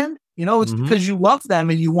 Tribute band, it's because you love them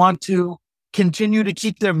and you want to continue to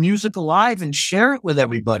keep their music alive and share it with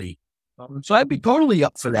everybody. So I'd be totally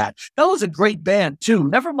up for that. That was a great band, too.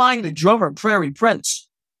 Never mind the drummer, Prairie Prince,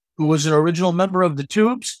 who was an original member of the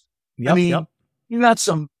Tubes. You got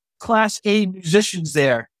some Class A musicians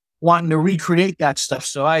there wanting to recreate that stuff.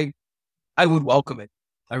 So I would welcome it.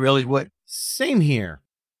 I really would. Same here.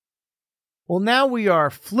 Well, now we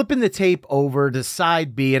are flipping the tape over to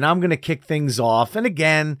side B, and I'm going to kick things off. And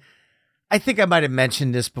again, I think I might have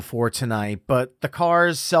mentioned this before tonight, but the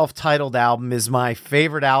Cars' self-titled album is my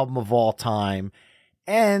favorite album of all time.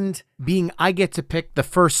 And being I get to pick the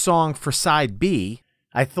first song for side B,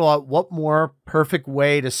 I thought what more perfect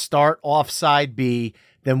way to start off side B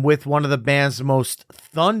than with one of the band's most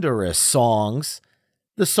thunderous songs,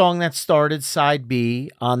 the song that started side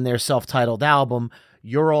B on their self-titled album,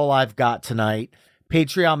 You're All I've Got Tonight.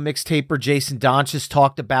 Patreon mixtaper Jason Donches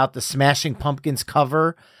talked about the Smashing Pumpkins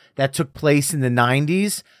cover that took place in the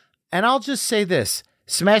 90s. And I'll just say this,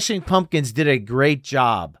 Smashing Pumpkins did a great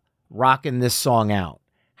job rocking this song out.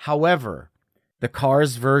 However, the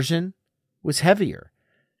Cars version was heavier.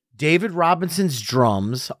 David Robinson's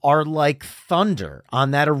drums are like thunder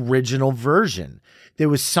on that original version. There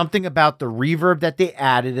was something about the reverb that they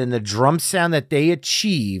added and the drum sound that they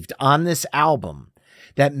achieved on this album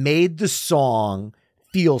that made the song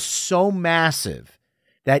feel so massive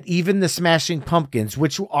that even the Smashing Pumpkins,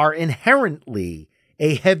 which are inherently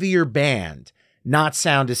a heavier band, not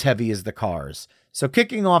sound as heavy as the Cars. So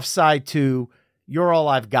kicking off side 2, You're All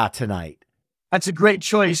I've Got Tonight. That's a great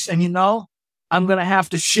choice. And I'm going to have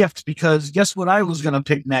to shift because guess what I was going to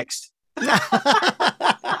pick next?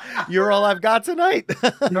 You're All I've Got Tonight.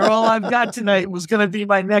 You're All I've Got Tonight was going to be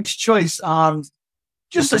my next choice.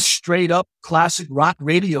 Just a straight up classic rock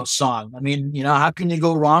radio song. I mean, how can you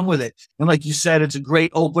go wrong with it? And like you said, it's a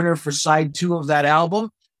great opener for side 2 of that album.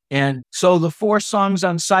 And so the 4 songs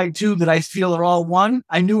on side 2 that I feel are all one,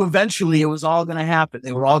 I knew eventually it was all going to happen.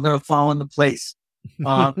 They were all going to fall into place.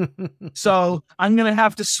 So I'm going to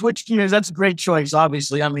have to switch gears. That's a great choice,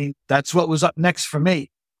 obviously. I mean, that's what was up next for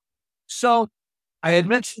me. So I had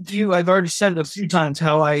mentioned to you, I've already said it a few times,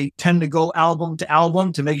 how I tend to go album to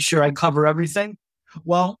album to make sure I cover everything.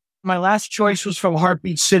 Well, my last choice was from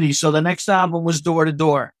Heartbeat City. So the next album was Door to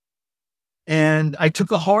Door. And I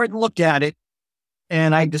took a hard look at it.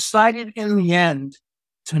 And I decided in the end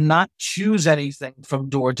to not choose anything from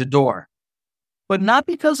Door to Door. But not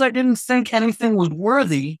because I didn't think anything was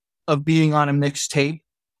worthy of being on a mixtape,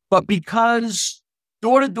 but because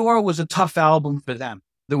Door to Door was a tough album for them.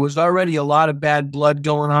 There was already a lot of bad blood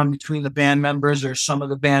going on between the band members or some of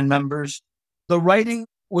the band members. The writing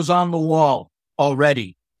was on the wall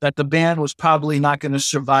already that the band was probably not going to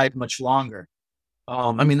survive much longer.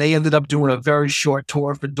 They ended up doing a very short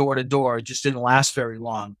tour for Door to Door. It just didn't last very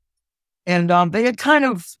long. And they had kind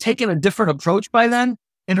of taken a different approach by then.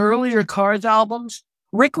 In earlier Cars albums,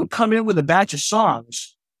 Rick would come in with a batch of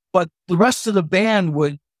songs, but the rest of the band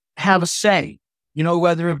would have a say,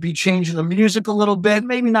 whether it be changing the music a little bit,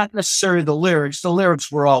 maybe not necessarily the lyrics. The lyrics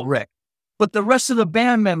were all Rick. But the rest of the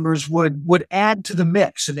band members would add to the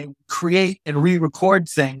mix, and they would create and re-record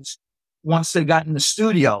things once they got in the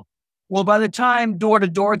studio. Well, by the time Door to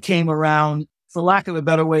Door came around, for lack of a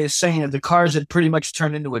better way of saying it, the Cars had pretty much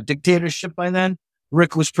turned into a dictatorship by then.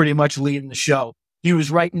 Rick was pretty much leading the show. He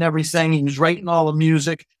was writing everything. He was writing all the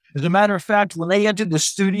music. As a matter of fact, when they entered the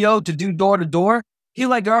studio to do Door to Door, he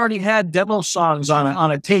already had demo songs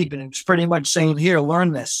on a tape, and it was pretty much saying, here,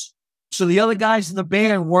 learn this. So the other guys in the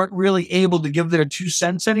band weren't really able to give their 2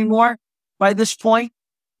 cents anymore by this point.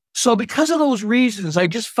 So because of those reasons, I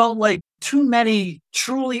just felt like too many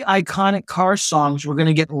truly iconic Cars songs were going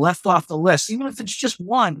to get left off the list, even if it's just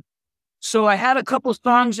one. So I had a couple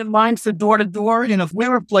songs in mind for Door to Door. And if we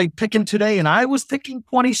were picking today and I was picking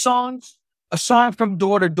 20 songs, a song from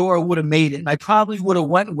Door to Door would have made it. And I probably would have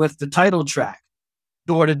went with the title track,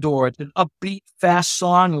 Door to Door. It's an upbeat, fast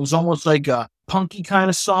song. It was almost like a punky kind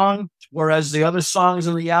of song, whereas the other songs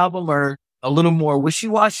in the album are a little more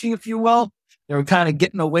wishy-washy, if you will. They were kind of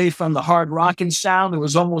getting away from the hard rocking sound. It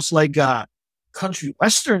was almost like a country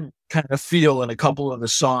western kind of feel in a couple of the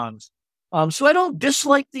songs. So I don't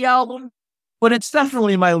dislike the album, but it's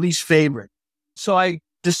definitely my least favorite. So I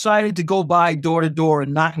decided to go by Door to Door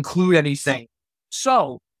and not include anything.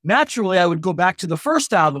 So naturally, I would go back to the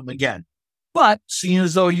first album again. But seeing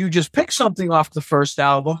as though you just picked something off the first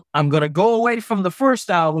album, I'm going to go away from the first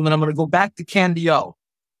album and I'm going to go back to Candy-O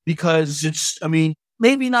because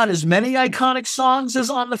maybe not as many iconic songs as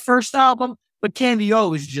on the first album, but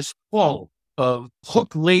Candy-O is just full of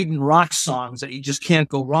hook-laden rock songs that you just can't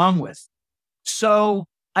go wrong with. So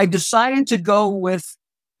I decided to go with,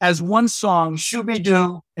 as one song,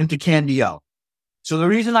 Shooby-Doo into Candy-O. So the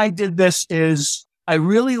reason I did this is I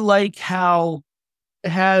really like how it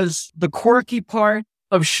has the quirky part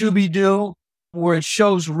of Shooby-Doo where it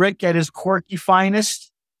shows Rick at his quirky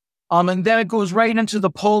finest. And then it goes right into the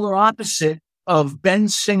polar opposite of Ben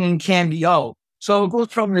singing Candy-O. So it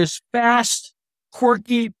goes from this fast,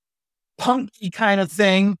 quirky, punky kind of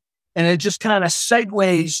thing, and it just kind of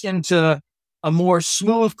segues into a more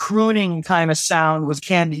smooth crooning kind of sound with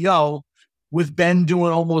Candy-O, with Ben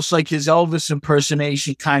doing almost like his Elvis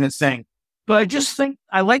impersonation kind of thing. But I just think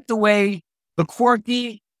I like the way the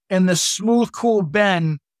quirky and the smooth, cool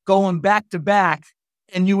Ben going back to back,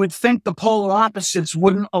 and you would think the polar opposites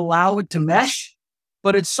wouldn't allow it to mesh,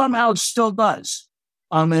 but it somehow still does.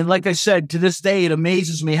 And like I said, to this day, it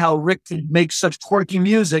amazes me how Rick could make such quirky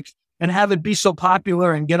music and have it be so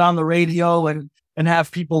popular and get on the radio and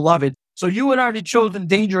have people love it. So you had already chosen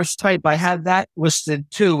Dangerous Type. I had that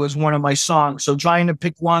listed too as one of my songs. So trying to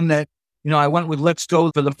pick one that, I went with Let's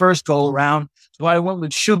Go for the first go around. So I went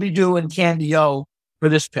with Shooby-Doo and Candy-O for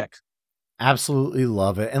this pick. Absolutely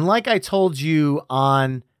love it. And like I told you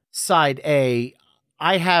on side A,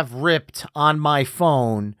 I have ripped on my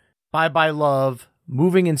phone Bye Bye Love,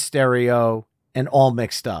 Moving in Stereo, and All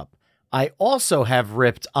Mixed Up. I also have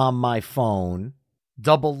ripped on my phone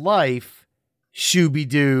Double Life,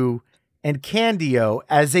 Shooby-Doo, and Candio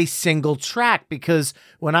as a single track, because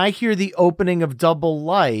when I hear the opening of Double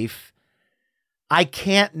Life, I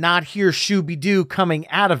can't not hear Shooby-Doo coming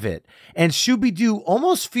out of it. And Shooby-Doo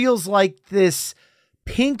almost feels like this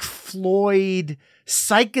Pink Floyd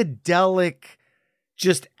psychedelic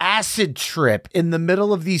just acid trip in the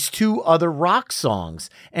middle of these two other rock songs.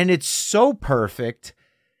 And it's so perfect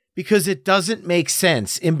because it doesn't make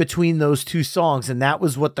sense in between those two songs. And that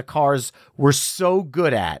was what the Cars were so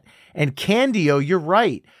good at. And Candio, you're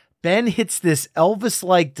right. Ben hits this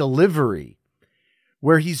Elvis-like delivery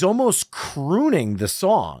where he's almost crooning the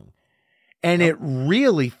song. And it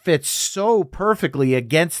really fits so perfectly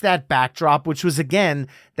against that backdrop, which was, again,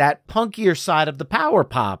 that punkier side of the power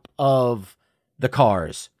pop of the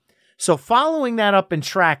Cars. So following that up in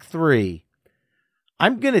track 3,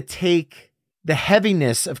 I'm going to take the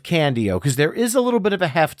heaviness of Candio, because there is a little bit of a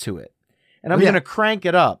heft to it. And I'm going to crank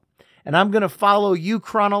it up. And I'm going to follow you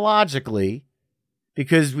chronologically,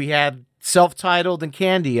 because we had self-titled and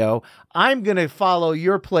Candio. I'm going to follow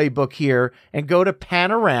your playbook here and go to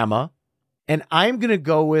Panorama. And I'm going to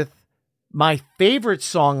go with my favorite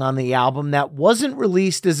song on the album that wasn't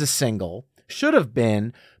released as a single, should have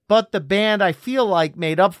been, but the band, I feel like,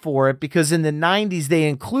 made up for it because in the 90s they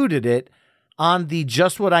included it on the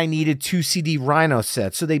Just What I Needed 2 CD Rhino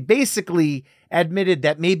set. So they basically admitted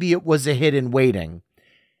that maybe it was a hit in waiting.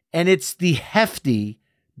 And it's the hefty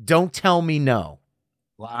Don't Tell Me No.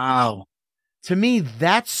 Wow. To me,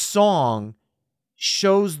 that song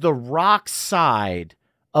shows the rock side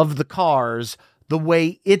of the Cars the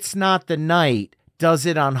way It's Not the Night does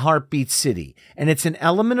it on Heartbeat City. And it's an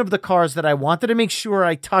element of the Cars that I wanted to make sure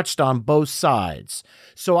I touched on both sides.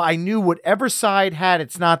 So I knew whatever side had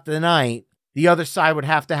It's Not the Night, the other side would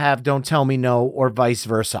have to have Don't Tell Me No, or vice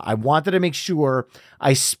versa. I wanted to make sure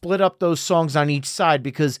I split up those songs on each side,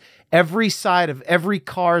 because every side of every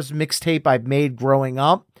Cars mixtape I've made growing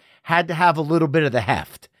up had to have a little bit of the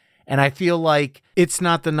heft. And I feel like It's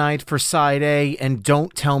Not the Night for side A and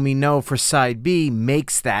Don't Tell Me No for side B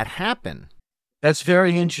makes that happen. That's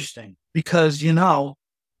very interesting because,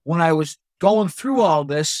 when I was going through all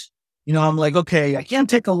this, I'm like, okay, I can't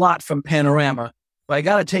take a lot from Panorama, but I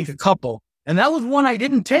got to take a couple. And that was one I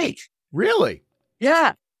didn't take. Really?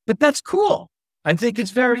 Yeah, but that's cool. I think it's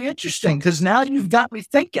very interesting because now you've got me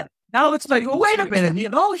thinking. Now it's like, oh, wait a minute,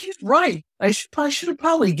 he's right. I should have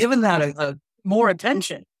probably given that a more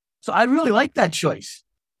attention. So I really like that choice.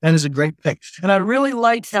 That is a great pick. And I really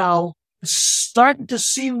like how it's starting to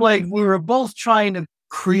seem like we were both trying to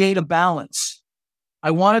create a balance.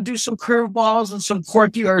 I want to do some curveballs and some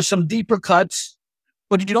quirky or some deeper cuts,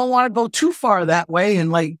 but you don't want to go too far that way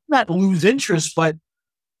and not lose interest, but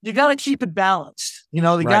you got to keep it balanced. They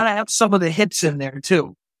got to have some of the hits in there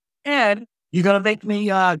too. And you're going to make me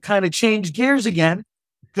kind of change gears again,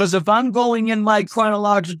 because if I'm going in my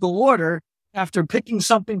chronological order, after picking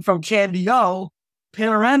something from Candio,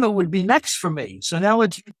 Panorama would be next for me. So now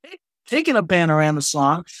it's taking a Panorama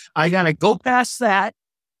song. I got to go past that.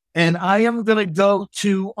 And I am going to go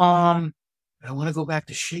to, I want to go back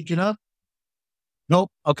to Shake It Up.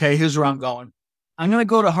 Nope. Okay, here's where I'm going. I'm going to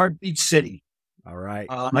go to Heartbeat City. All right.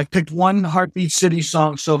 I picked one Heartbeat City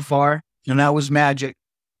song so far, and that was Magic.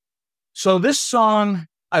 So this song,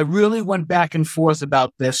 I really went back and forth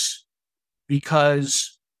about this,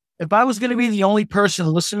 because if I was going to be the only person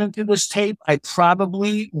listening to this tape, I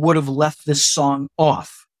probably would have left this song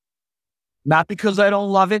off. Not because I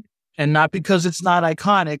don't love it, and not because it's not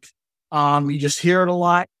iconic. You just hear it a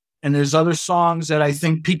lot. And there's other songs that I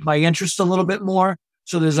think pique my interest a little bit more.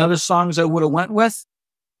 So there's other songs I would have went with.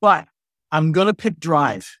 But I'm going to pick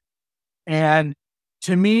Drive. And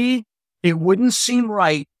to me, it wouldn't seem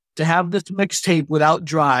right to have this mixtape without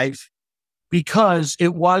Drive, because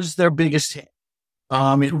it was their biggest hit.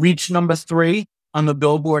 It reached number 3 on the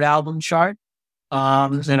Billboard album chart.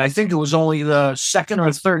 And I think it was only the second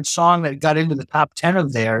or third song that got into the top 10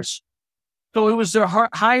 of theirs. So it was their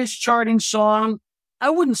highest charting song. I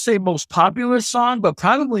wouldn't say most popular song, but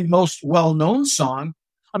probably most well-known song.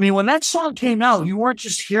 I mean, when that song came out, you weren't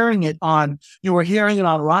just hearing it you were hearing it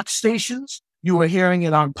on rock stations. You were hearing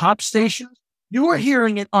it on pop stations. You were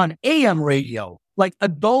hearing it on AM radio, like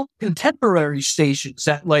adult contemporary stations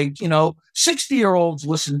that 60-year-olds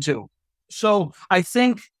listen to. So I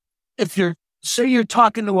think if you're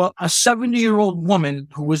talking to a 70-year-old woman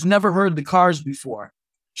who has never heard the Cars before,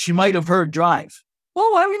 she might have heard Drive.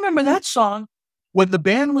 Oh, I remember that song. When the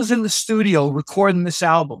band was in the studio recording this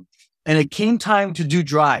album, and it came time to do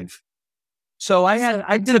Drive. So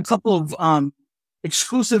I did a couple of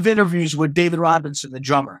exclusive interviews with David Robinson, the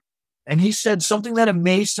drummer. And he said something that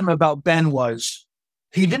amazed him about Ben was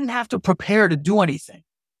he didn't have to prepare to do anything.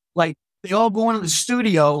 Like, they all go into the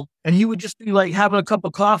studio and he would just be like having a cup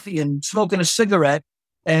of coffee and smoking a cigarette.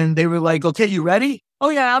 And they were like, okay, you ready? Oh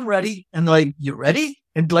yeah, I'm ready. And like, you ready?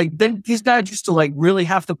 And like, then these guys used to like really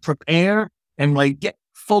have to prepare and like get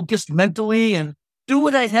focused mentally and do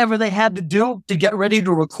whatever they had to do to get ready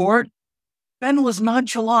to record. Ben was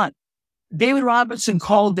nonchalant. David Robinson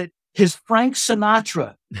called it his Frank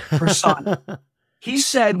Sinatra persona. He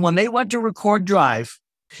said when they went to record Drive,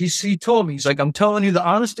 he told me, he's like, I'm telling you the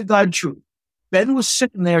honest to God truth. Ben was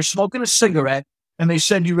sitting there smoking a cigarette and they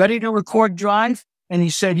said, you ready to record Drive? And he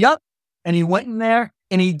said, yep. And he went in there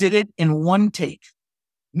and he did it in one take.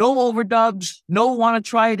 No overdubs, no want to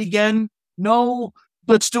try it again, no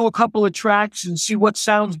let's do a couple of tracks and see what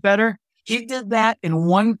sounds better. He did that in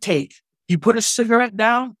one take. He put a cigarette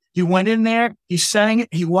down, he went in there, he sang it,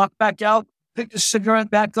 he walked back out, picked the cigarette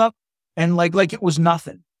back up, and like it was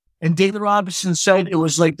nothing. And David Robinson said it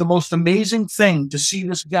was like the most amazing thing to see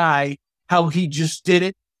this guy, how he just did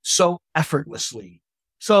it so effortlessly.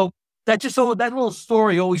 So that little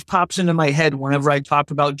story always pops into my head whenever I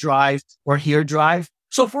talk about Drive or hear Drive.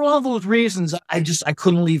 So for all those reasons, I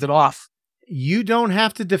couldn't leave it off. You don't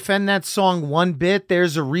have to defend that song one bit.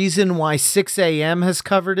 There's a reason why 6 a.m. has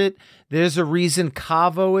covered it. There's a reason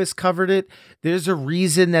Cavo has covered it. There's a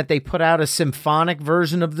reason that they put out a symphonic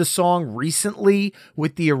version of the song recently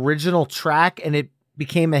with the original track and it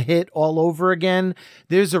became a hit all over again.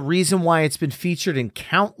 There's a reason why it's been featured in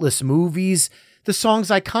countless movies. The song's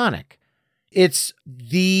iconic. It's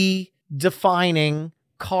the defining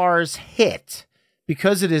Cars hit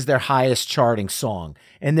because it is their highest charting song.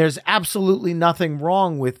 And there's absolutely nothing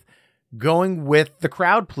wrong with going with the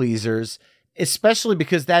crowd pleasers, especially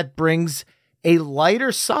because that brings a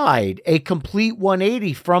lighter side, a complete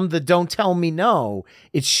 180 from the Don't Tell Me No.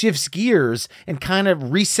 It shifts gears and kind of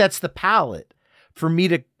resets the palette for me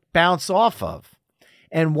to bounce off of.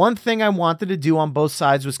 And one thing I wanted to do on both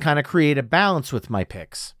sides was kind of create a balance with my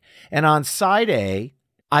picks. And on side A,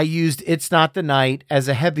 I used It's Not the Night as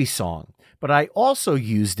a heavy song, but I also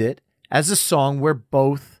used it as a song where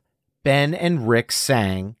both Ben and Rick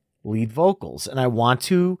sang lead vocals. And I want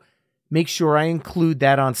to make sure I include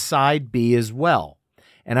that on side B as well.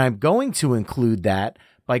 And I'm going to include that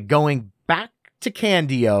by going back to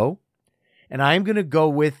Candy-O, and I'm going to go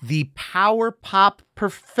with the power pop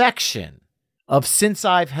perfection of Since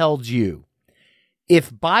I've Held You.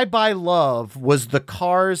 If Bye Bye Love was the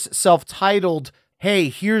Cars' self-titled, hey,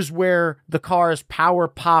 here's where the Cars' power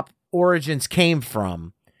pop origins came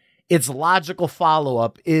from, its logical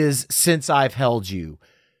follow-up is Since I've Held You.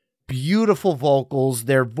 Beautiful vocals,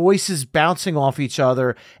 their voices bouncing off each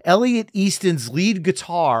other. Elliot Easton's lead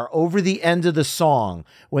guitar over the end of the song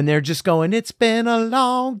when they're just going, it's been a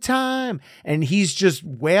long time. And he's just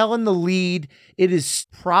wailing the lead. It is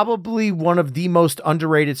probably one of the most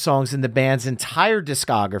underrated songs in the band's entire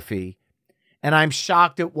discography. And I'm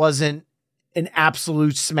shocked it wasn't an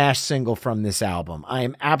absolute smash single from this album. I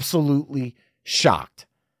am absolutely shocked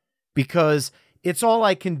because It's All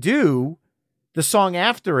I Can Do, the song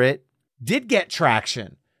after it, did get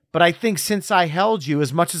traction. But I think Since I Held You,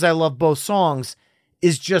 as much as I love both songs,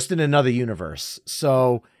 is just in another universe.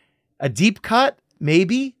 So a deep cut,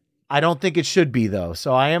 maybe. I don't think it should be, though.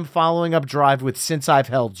 So I am following up Drive with Since I've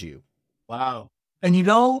Held You. Wow. And you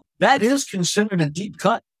know, that is considered a deep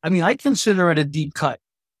cut. I mean, I consider it a deep cut.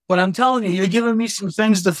 But I'm telling you, you're giving me some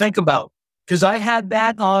things to think about. Because I had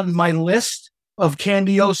that on my list of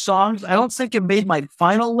Candy-O songs. I don't think it made my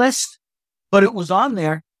final list, but it was on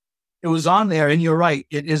there. It was on there, and you're right.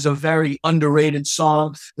 It is a very underrated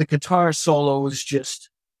song. The guitar solo is just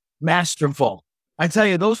masterful. I tell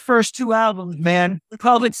you, those first two albums, man,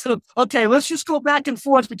 probably okay, let's just go back and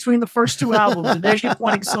forth between the first two albums, and there's your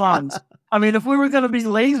 20 songs. I mean, if we were going to be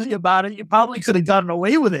lazy about it, you probably could have gotten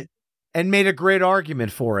away with it. And made a great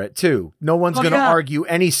argument for it, too. No one's going to argue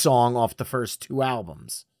any song off the first two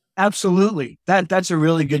albums. Absolutely. That's a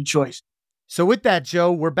really good choice. So with that,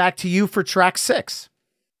 Joe, we're back to you for track 6.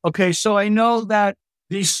 Okay, so I know that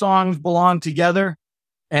these songs belong together,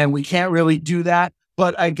 and we can't really do that,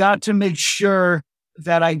 but I got to make sure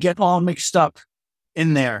that I get all mixed up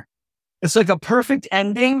in there. It's like a perfect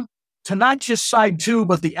ending to not just side 2,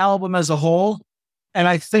 but the album as a whole, and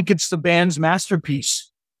I think it's the band's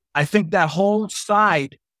masterpiece. I think that whole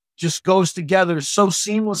side just goes together so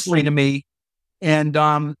seamlessly to me, and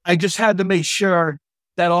I just had to make sure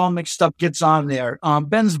that all mixed up gets on there.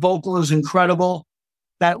 Ben's vocal is incredible.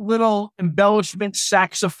 That little embellishment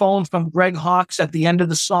saxophone from Greg Hawkes at the end of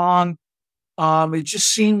the song, it just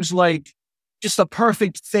seems like just a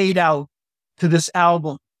perfect fade out to this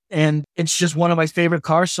album. And it's just one of my favorite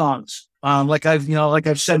car songs. Like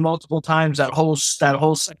I've said multiple times, that whole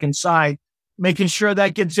second side, making sure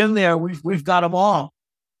that gets in there. We've got them all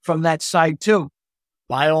from that side too.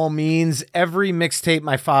 By all means, every mixtape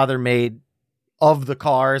my father made of the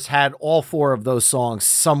Cars had all 4 of those songs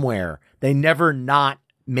somewhere. They never not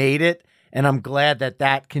made it, and I'm glad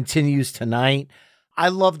that continues tonight. I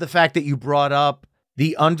love the fact that you brought up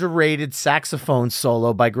the underrated saxophone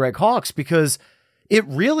solo by Greg Hawkes, because it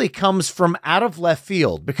really comes from out of left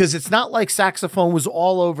field, because it's not like saxophone was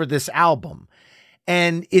all over this album.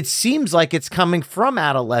 And it seems like it's coming from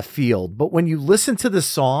out of left field. But when you listen to the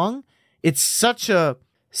song, it's such a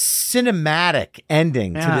cinematic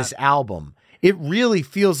ending to this album. It really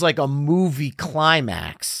feels like a movie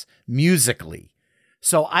climax musically.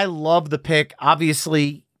 So I love the pick.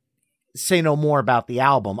 Obviously, say no more about the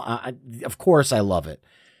album. Of course, I love it.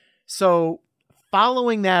 So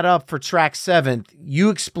following that up for track 7,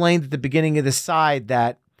 you explained at the beginning of the side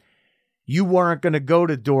that you weren't going to go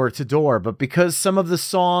to door, but because some of the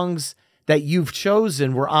songs that you've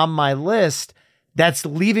chosen were on my list, that's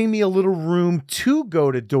leaving me a little room to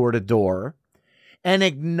go to door and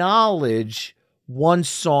acknowledge one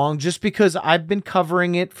song, just because I've been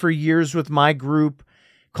covering it for years with my group,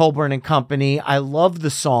 Colburn and Company. I love the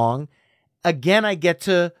song. Again, I get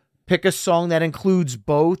to pick a song that includes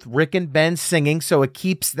both Rick and Ben singing, so it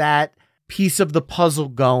keeps that piece of the puzzle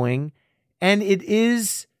going. And it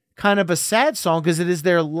is kind of a sad song because it is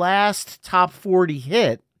their last top 40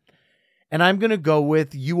 hit. And I'm going to go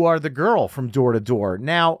with You Are the Girl from Door to Door.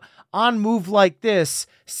 Now, on Move Like This,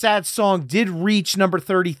 sad song did reach number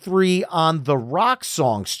 33 on the rock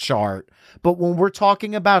songs chart. But when we're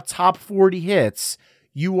talking about top 40 hits,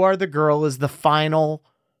 You Are the Girl is the final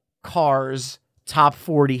Cars top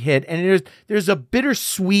 40 hit. And there's a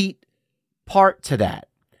bittersweet part to that.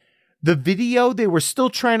 The video, they were still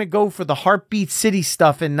trying to go for the Heartbeat City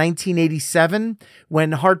stuff in 1987,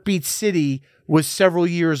 when Heartbeat City was several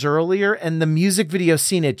years earlier, and the music video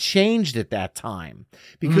scene had changed at that time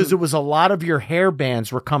because it was a lot of your hair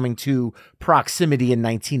bands were coming to proximity in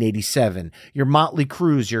 1987. Your Motley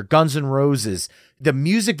Crues, your Guns N' Roses. The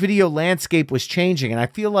music video landscape was changing, and I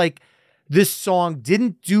feel like this song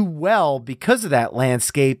didn't do well because of that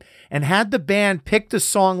landscape, and had the band picked a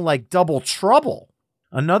song like Double Trouble,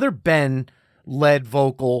 another Ben-led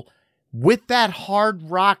vocal, with that hard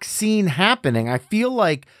rock scene happening, I feel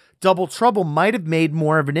like Double Trouble might have made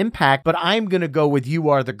more of an impact, but I'm going to go with You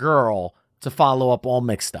Are the Girl to follow up All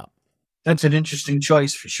Mixed Up. That's an interesting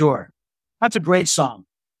choice for sure. That's a great song.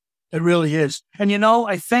 It really is. And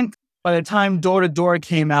I think by the time Door to Door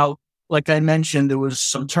came out, like I mentioned, there was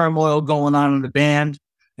some turmoil going on in the band,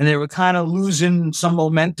 and they were kind of losing some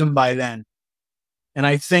momentum by then. And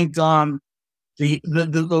I think the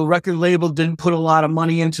record label didn't put a lot of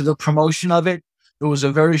money into the promotion of it. It was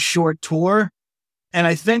a very short tour. And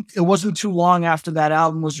I think it wasn't too long after that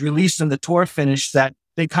album was released and the tour finished that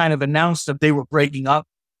they kind of announced that they were breaking up.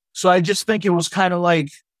 So I just think it was kind of like,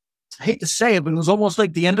 I hate to say it, but it was almost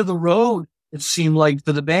like the end of the road, it seemed like,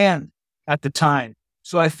 for the band at the time.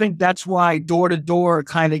 So I think that's why Door to Door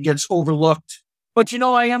kind of gets overlooked. But,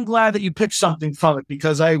 I am glad that you picked something from it,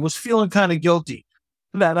 because I was feeling kind of guilty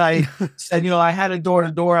that I said, I had a Door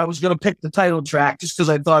to Door. I was going to pick the title track just because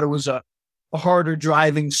I thought it was a harder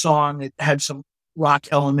driving song. It had some rock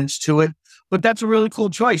elements to it, but that's a really cool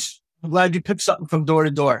choice. I'm glad you picked something from Door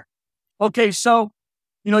to Door. Okay, so,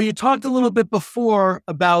 you talked a little bit before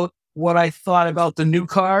about what I thought about the new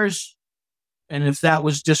Cars and if that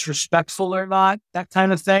was disrespectful or not, that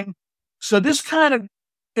kind of thing. So this kind of,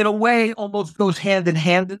 in a way, almost goes hand in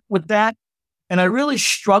hand with that. And I really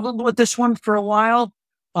struggled with this one for a while,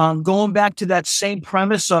 going back to that same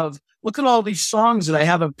premise of, look at all these songs that I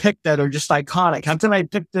haven't picked that are just iconic. How can I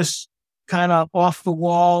pick this kind of off the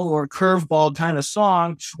wall or curveball kind of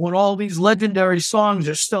song when all these legendary songs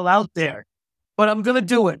are still out there? But I'm going to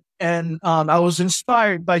do it. And I was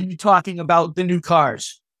inspired by you talking about the new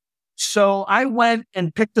Cars. So I went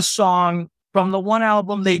and picked a song from the one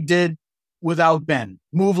album they did without Ben,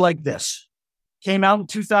 Move Like This. Came out in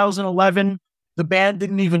 2011. The band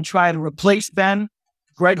didn't even try to replace Ben.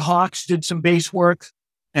 Greg Hawkes did some bass work.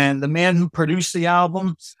 And the man who produced the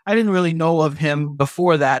album, I didn't really know of him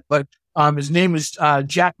before that, but his name is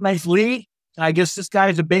Jackknife Lee. I guess this guy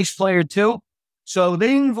is a bass player too. So they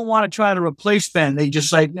didn't even want to try to replace Ben. They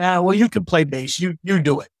just like, well, you can play bass. You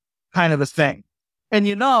do it, kind of a thing. And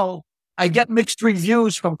I get mixed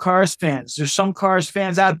reviews from Cars fans. There's some Cars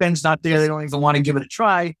fans, Ben's not there. They don't even want to give it a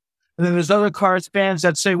try. And then there's other Cars fans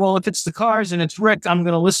that say, well, if it's the Cars and it's Rick, I'm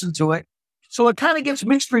going to listen to it. So it kind of gets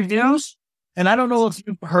mixed reviews. And I don't know if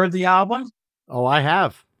you've heard the album. Oh, I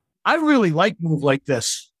have. I really like Move Like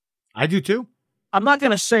This. I do too. I'm not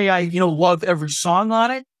going to say I, love every song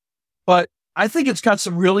on it, but I think it's got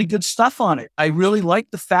some really good stuff on it. I really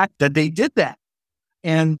like the fact that they did that.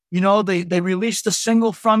 And, they released a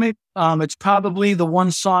single from it. It's probably the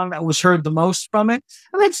one song that was heard the most from it.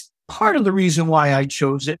 And that's part of the reason why I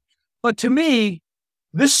chose it. But to me,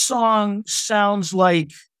 this song sounds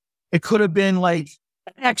like it could have been like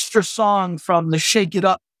an extra song from the Shake It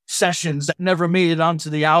Up sessions that never made it onto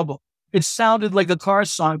the album. It sounded like a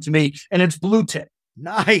Cars song to me, and it's Blue Tip.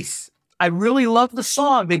 Nice. I really love the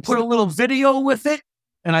song. They put a little video with it,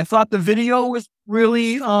 and I thought the video was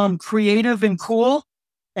really creative and cool.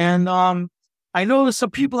 And I know there's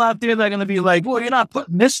some people out there that are going to be like, well, you're not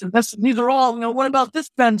putting this and this. And these are all, what about this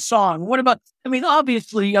Ben song? What about,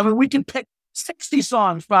 obviously, we can pick 60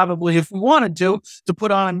 songs probably if we wanted to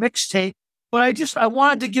put on a mixtape. But I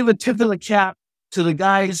wanted to give a tip of the cap to the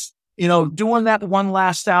guys, doing that one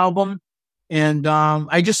last album. And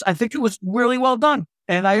I think it was really well done.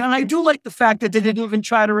 And I do like the fact that they didn't even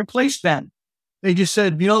try to replace Ben. They just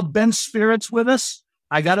said, Ben's spirit's with us.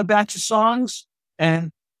 I got a batch of songs.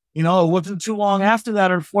 And, it wasn't too long after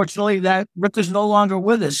that, unfortunately, that Rick is no longer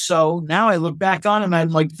with us. So now I look back on it and I'm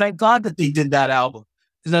like, thank God that they did that album.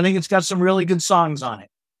 Because I think it's got some really good songs on it.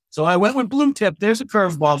 So I went with Blue Tip. There's a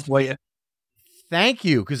curveball for you. Thank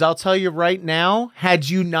you. Because I'll tell you right now, had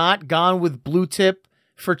you not gone with Blue Tip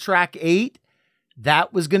for track 8,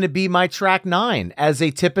 that was going to be my track 9 as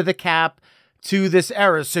a tip of the cap to this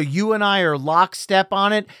era. So you and I are lockstep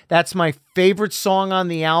on it. That's my favorite song on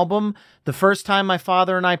the album. The first time my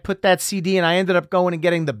father and I put that CD, and I ended up going and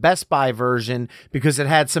getting the Best Buy version because it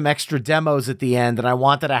had some extra demos at the end, and I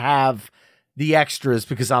wanted to have the extras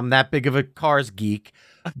because I'm that big of a Cars geek.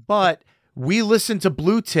 But we listened to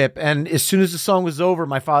Blue Tip, and as soon as the song was over,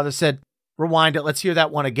 my father said, rewind it, let's hear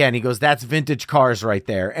that one again. He goes, that's vintage Cars right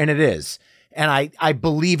there. And it is. And I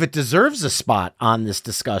believe it deserves a spot on this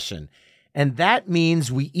discussion. And that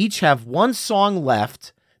means we each have one song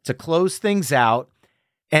left to close things out.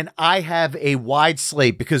 And I have a wide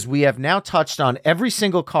slate because we have now touched on every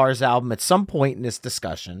single Cars album at some point in this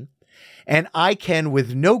discussion. And I can,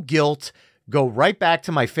 with no guilt, go right back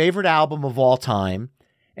to my favorite album of all time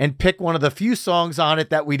and pick one of the few songs on it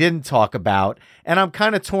that we didn't talk about. And I'm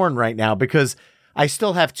kind of torn right now because I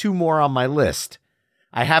still have 2 more on my list.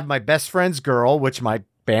 I have My Best Friend's Girl, which my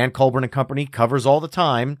band Colburn & Company covers all the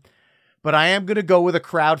time. But I am going to go with a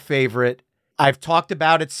crowd favorite. I've talked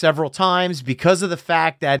about it several times because of the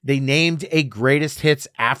fact that they named a greatest hits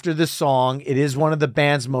after the song. It is one of the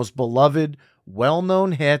band's most beloved,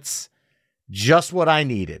 well-known hits. Just What I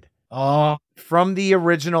Needed. From the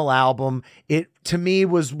original album, it to me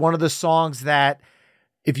was one of the songs that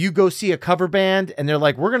if you go see a cover band and they're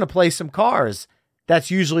like, we're going to play some Cars,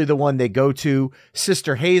 that's usually the one they go to.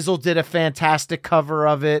 Sister Hazel did a fantastic cover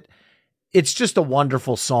of it. It's just a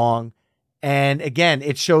wonderful song. And again,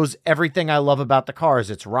 it shows everything I love about the Cars.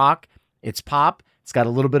 It's rock, it's pop, it's got a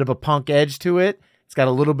little bit of a punk edge to it, it's got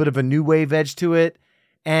a little bit of a new wave edge to it.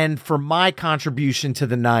 And for my contribution to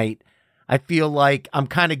the night, I feel like I'm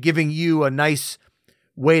kind of giving you a nice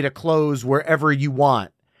way to close wherever you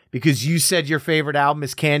want. Because you said your favorite album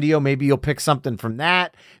is Candio. Maybe you'll pick something from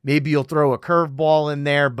that. Maybe you'll throw a curveball in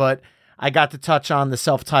there. But I got to touch on the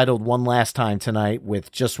self-titled one last time tonight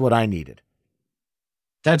with Just What I Needed.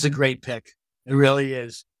 That's a great pick. It really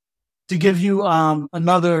is. To give you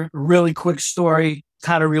another really quick story,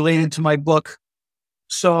 kind of related to my book.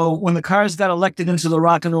 So when the Cars got elected into the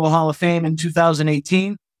Rock and Roll Hall of Fame in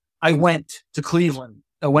 2018, I went to Cleveland.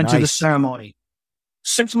 I went to the ceremony.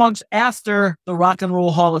 6 months after the Rock and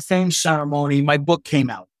Roll Hall of Fame ceremony, my book came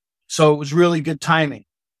out. So it was really good timing.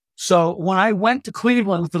 So when I went to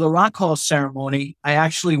Cleveland for the Rock Hall ceremony, I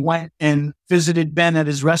actually went and visited Ben at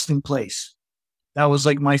his resting place. That was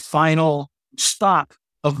like my final stop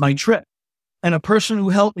of my trip. And a person who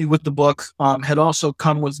helped me with the book had also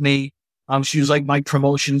come with me. She was like my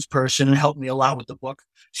promotions person and helped me a lot with the book.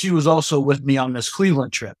 She was also with me on this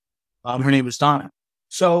Cleveland trip. Her name was Donna.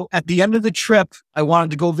 So at the end of the trip, I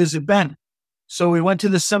wanted to go visit Ben. So we went to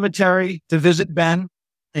the cemetery to visit Ben.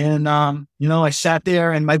 And, I sat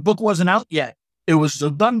there and my book wasn't out yet. It was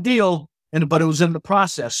a done deal, but it was in the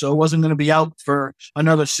process. So it wasn't going to be out for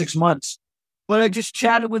another 6 months. But I just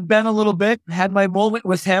chatted with Ben a little bit, had my moment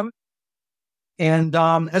with him. And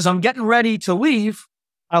as I'm getting ready to leave,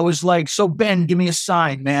 I was like, so Ben, give me a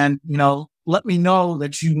sign, man. Let me know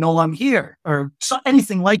that you know I'm here or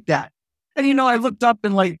anything like that. And, I looked up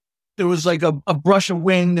and there was like a brush of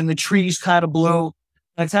wind and the trees kind of blew.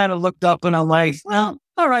 I kind of looked up and I'm like, well,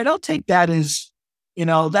 all right, I'll take that as,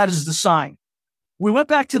 that is the sign. We went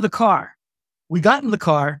back to the car. We got in the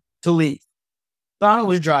car to leave. Donna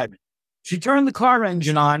was driving. She turned the car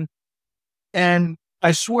engine on, and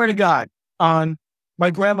I swear to God, on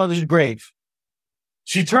my grandmother's grave,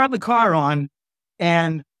 she turned the car on,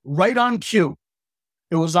 and right on cue,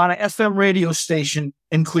 it was on an FM radio station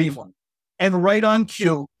in Cleveland. And right on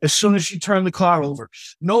cue, as soon as she turned the car over,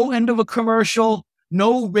 no end of a commercial,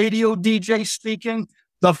 no radio DJ speaking.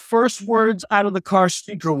 The first words out of the car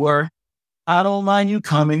speaker were, "I don't mind you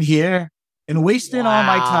coming here and wasting all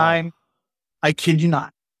my time." I kid you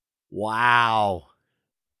not. Wow.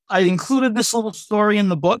 I included this little story in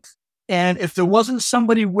the book. And if there wasn't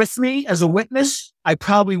somebody with me as a witness, I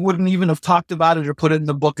probably wouldn't even have talked about it or put it in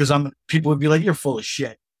the book, because people would be like, "You're full of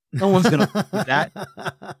shit. No one's going to do that."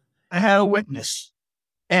 I had a witness,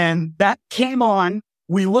 and that came on.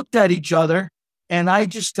 We looked at each other, and I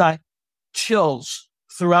just got chills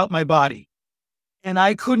throughout my body, and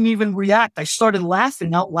I couldn't even react. I started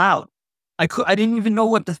laughing out loud. I didn't even know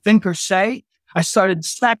what to think or say. I started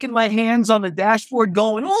smacking my hands on the dashboard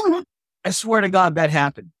going, "Oh," I swear to God that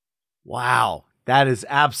happened. Wow. That is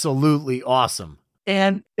absolutely awesome.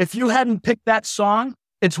 And if you hadn't picked that song,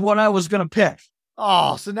 it's what I was going to pick.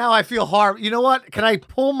 Oh, so now I feel horrible. You know what? Can I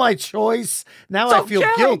pull my choice? Now I feel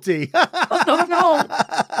guilty. No.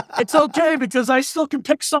 It's okay, because I still can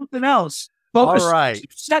pick something else. But all right. You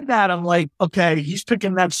said that, I'm like, okay, he's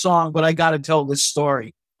picking that song, but I got to tell this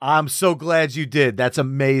story. I'm so glad you did. That's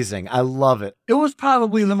amazing. I love it. It was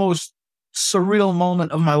probably the most surreal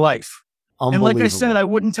moment of my life. And like I said, I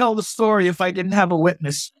wouldn't tell the story if I didn't have a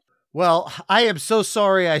witness. Well, I am so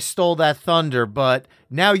sorry I stole that thunder, but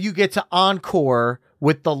now you get to encore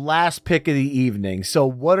with the last pick of the evening. So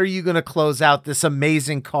what are you going to close out this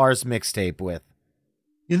amazing Cars mixtape with?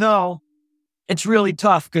 You know, it's really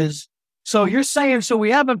tough because, so you're saying, so we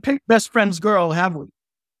haven't picked Best Friend's Girl, have we?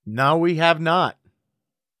 No, we have not.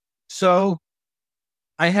 So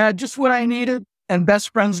I had Just What I Needed and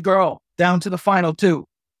Best Friend's Girl down to the final two.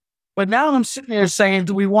 But now I'm sitting there saying,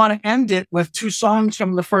 do we want to end it with two songs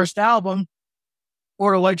from the first album,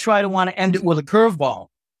 or do I try to want to end it with a curveball?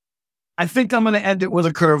 I think I'm going to end it with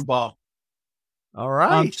a curveball. All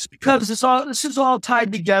right. Just because this is all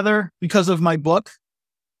tied together because of my book.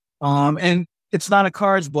 And it's not a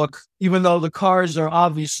Cars book, even though the cars are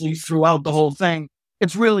obviously throughout the whole thing.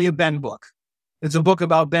 It's really a Ben book. It's a book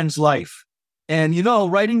about Ben's life. And, you know,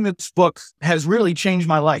 writing this book has really changed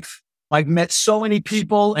my life. I've met so many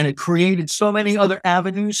people, and it created so many other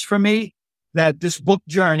avenues for me, that this book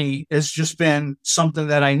journey has just been something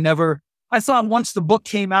that I thought once the book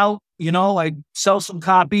came out, you know, I'd sell some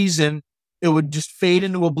copies and it would just fade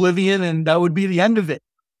into oblivion, and that would be the end of it.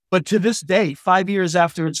 But to this day, 5 years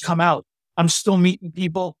after it's come out, I'm still meeting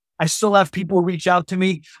people. I still have people reach out to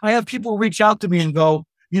me. I have people reach out to me and go,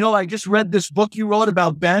 "You know, I just read this book you wrote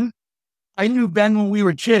about Ben. I knew Ben when we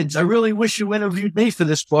were kids. I really wish you interviewed me for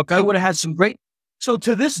this book. I would have had some great..." So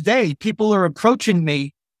to this day, people are approaching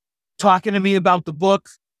me, talking to me about the book,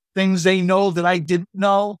 things they know that I didn't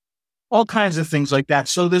know, all kinds of things like that.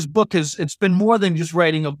 So this book it's been more than just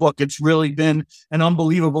writing a book. It's really been an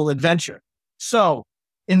unbelievable adventure. So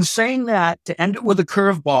in saying that, to end it with a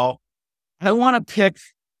curveball, I want to pick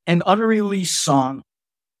an unreleased song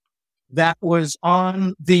that was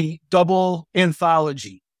on the double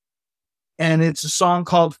anthology. And it's a song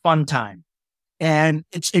called Fun Time. And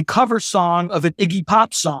it's a cover song of an Iggy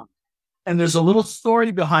Pop song. And there's a little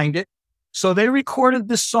story behind it. So they recorded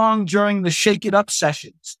this song during the Shake It Up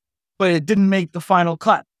sessions, but it didn't make the final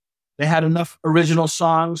cut. They had enough original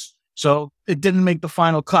songs, so it didn't make the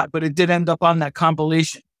final cut, but it did end up on that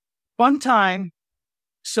compilation. Fun Time.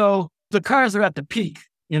 So the Cars are at the peak,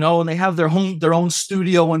 you know, and they have their own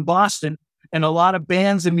studio in Boston. And a lot of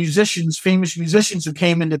bands and musicians, famous musicians who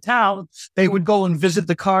came into town, they would go and visit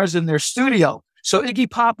the Cars in their studio. So Iggy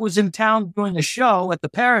Pop was in town doing a show at the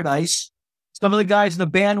Paradise. Some of the guys in the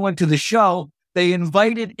band went to the show. They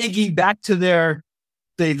invited Iggy back to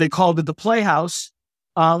they called it the Playhouse,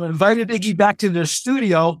 invited Iggy back to their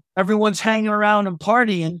studio. Everyone's hanging around and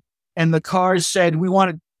partying. And the Cars said,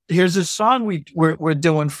 here's a song we're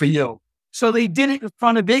doing for you. So they did it in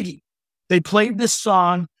front of Iggy. They played this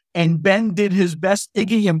song. And Ben did his best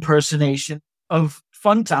Iggy impersonation of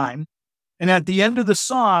Fun Time. And at the end of the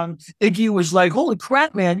song, Iggy was like, "Holy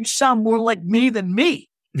crap, man, you sound more like me than me."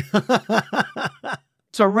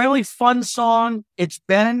 It's a really fun song. It's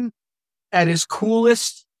Ben at his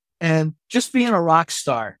coolest and just being a rock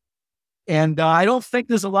star. And I don't think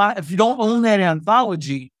there's a lot, if you don't own that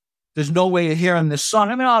anthology, there's no way of hearing this song.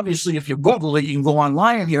 I mean, obviously, if you Google it, you can go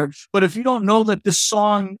online and hear it. But if you don't know that this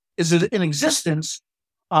song is in existence,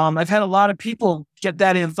 I've had a lot of people get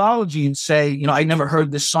that anthology and say, you know, I never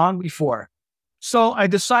heard this song before. So I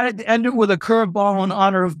decided to end it with a curveball in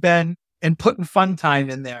honor of Ben and putting Fun Time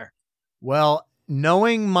in there. Well,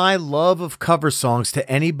 knowing my love of cover songs, to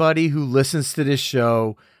anybody who listens to this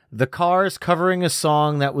show, The Cars covering a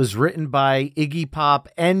song that was written by Iggy Pop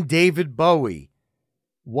and David Bowie.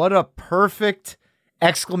 What a perfect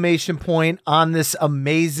exclamation point on this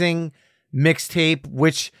amazing mixtape,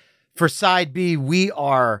 which for side B, we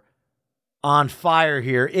are on fire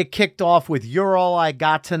here. It kicked off with You're All I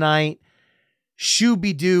Got Tonight,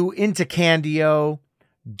 Shooby-Doo into Candy-O,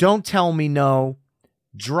 Don't Tell Me No,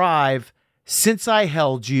 Drive, Since I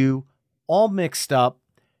Held You, All Mixed Up,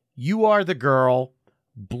 You Are the Girl,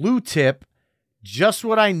 Blue Tip, Just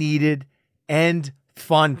What I Needed, and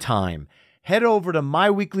Fun Time. Head over to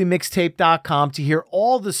myweeklymixtape.com to hear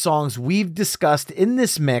all the songs we've discussed in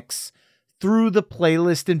this mix through the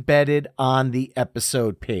playlist embedded on the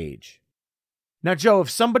episode page. Now, Joe, if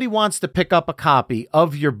somebody wants to pick up a copy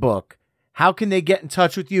of your book, how can they get in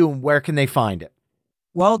touch with you and where can they find it?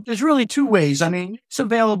 Well, there's really two ways. I mean, it's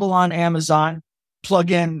available on Amazon. Plug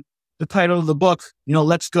in the title of the book,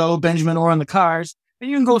 Let's Go, Benjamin Orr and the Cars, and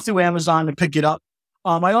you can go through Amazon and pick it up.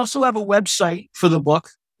 I also have a website for the book.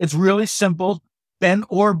 It's really simple,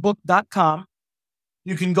 benorrbook.com.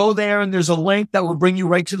 You can go there and there's a link that will bring you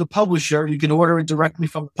right to the publisher. You can order it directly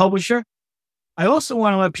from the publisher. I also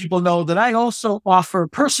want to let people know that I also offer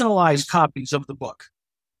personalized copies of the book.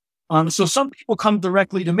 So some people come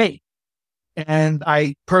directly to me and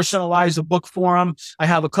I personalize a book for them. I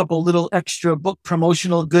have a couple little extra book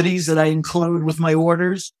promotional goodies that I include with my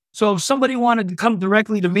orders. So if somebody wanted to come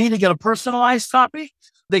directly to me to get a personalized copy,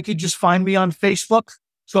 they could just find me on Facebook.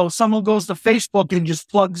 So if someone goes to Facebook and just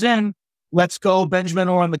plugs in, Let's Go, Benjamin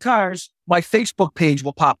Orr and the Cars, my Facebook page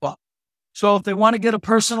will pop up. So if they want to get a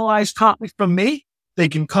personalized copy from me, they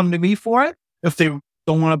can come to me for it. If they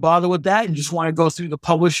don't want to bother with that and just want to go through the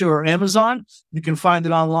publisher or Amazon, you can find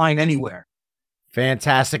it online anywhere.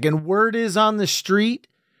 Fantastic. And word is on the street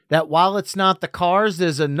that while it's not The Cars,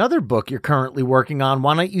 there's another book you're currently working on.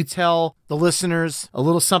 Why don't you tell the listeners a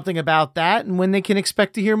little something about that and when they can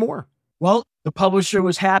expect to hear more? Well, the publisher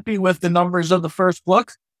was happy with the numbers of the first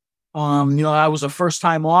book. I was a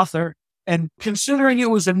first-time author, and considering it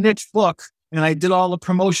was a niche book and I did all the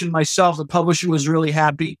promotion myself, the publisher was really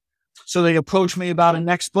happy. So they approached me about a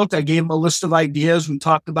next book. I gave them a list of ideas. We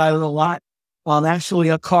talked about it a lot. Actually,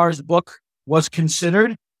 a Cars book was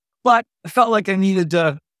considered, but I felt like I needed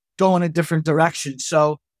to go in a different direction.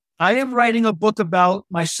 So I am writing a book about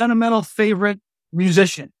my sentimental favorite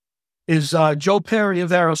musician is Joe Perry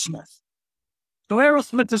of Aerosmith. So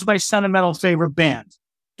Aerosmith is my sentimental favorite band.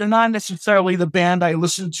 They're not necessarily the band I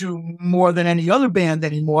listen to more than any other band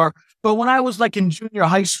anymore. But when I was like in junior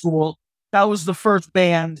high school, that was the first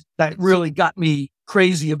band that really got me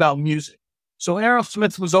crazy about music. So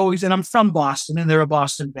Aerosmith was always, and I'm from Boston and they're a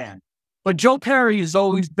Boston band. But Joe Perry has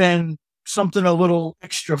always been something a little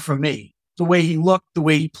extra for me. The way he looked, the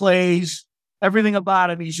way he plays, everything about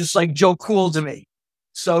him, he's just like Joe Cool to me.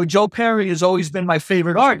 So Joe Perry has always been my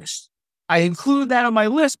favorite artist. I included that on my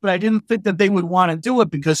list, but I didn't think that they would want to do it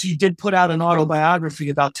because he did put out an autobiography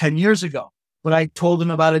about 10 years ago. But I told them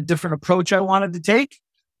about a different approach I wanted to take,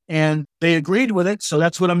 and they agreed with it. So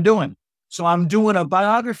that's what I'm doing. So I'm doing a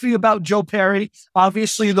biography about Joe Perry.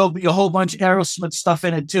 Obviously, there'll be a whole bunch of Aerosmith stuff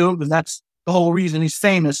in it too, because that's the whole reason he's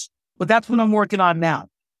famous. But that's what I'm working on now.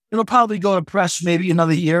 It'll probably go to press maybe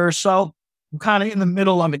another year or so. I'm kind of in the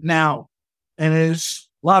middle of it now. And there's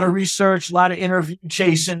a lot of research, a lot of interview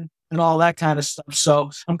chasing, and all that kind of stuff.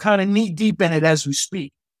 So I'm kind of knee deep in it as we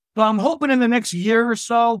speak. So I'm hoping in the next year or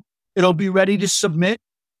so, it'll be ready to submit.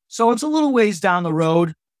 So it's a little ways down the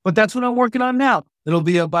road, but that's what I'm working on now. It'll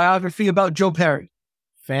be a biography about Joe Perry.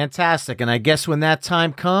 Fantastic. And I guess when that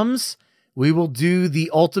time comes, we will do the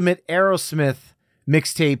ultimate Aerosmith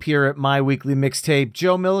mixtape here at My Weekly Mixtape.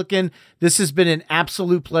 Joe Milliken, this has been an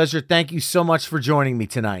absolute pleasure. Thank you so much for joining me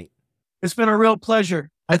tonight. It's been a real pleasure.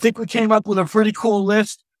 I think we came up with a pretty cool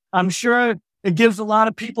list. I'm sure it gives a lot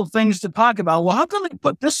of people things to talk about. Well, how can they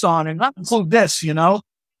put this on and not include this,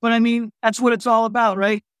 But I mean, that's what it's all about,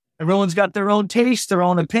 right? Everyone's got their own taste, their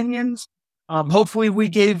own opinions. Hopefully we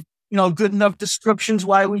gave, good enough descriptions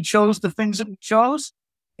why we chose the things that we chose.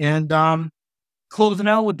 And closing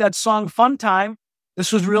out with that song, Fun Time.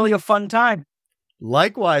 This was really a fun time.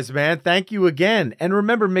 Likewise, man. Thank you again. And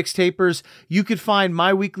remember, mixtapers, you could find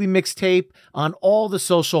My Weekly Mixtape on all the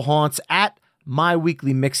social haunts at My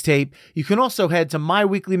Weekly Mixtape. You can also head to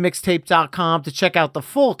myweeklymixtape.com to check out the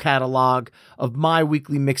full catalog of My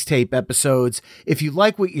Weekly Mixtape episodes. If you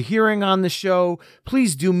like what you're hearing on the show,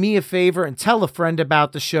 please do me a favor and tell a friend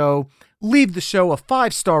about the show. Leave the show a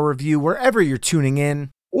 5-star review wherever you're tuning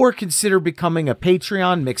in. or consider becoming a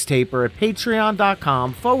Patreon mixtaper at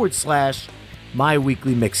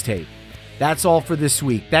patreon.com/myweeklymixtape. That's all for this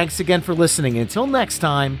week. Thanks again for listening. Until next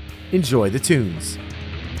time, enjoy the tunes.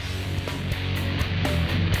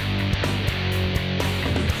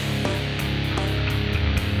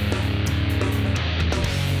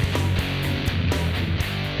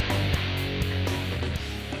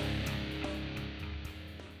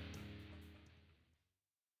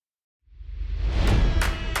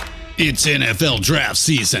 It's NFL draft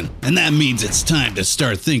season, and that means it's time to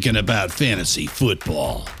start thinking about fantasy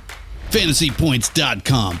football.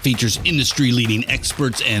 FantasyPoints.com features industry-leading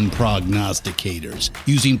experts and prognosticators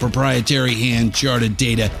using proprietary hand-charted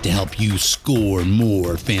data to help you score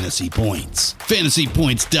more fantasy points.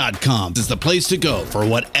 FantasyPoints.com is the place to go for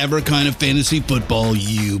whatever kind of fantasy football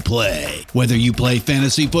you play. Whether you play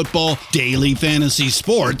fantasy football, daily fantasy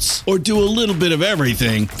sports, or do a little bit of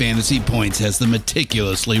everything, Fantasy Points has the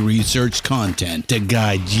meticulously researched content to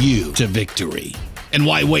guide you to victory. And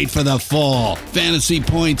why wait for the fall? Fantasy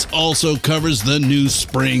Points also covers the new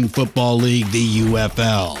spring football league, the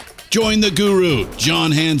UFL. Join the guru,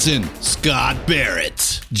 John Hansen, Scott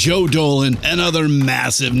Barrett, Joe Dolan, and other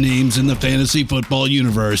massive names in the fantasy football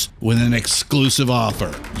universe with an exclusive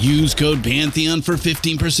offer. Use code Pantheon for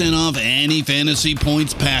 15% off any Fantasy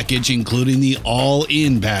Points package, including the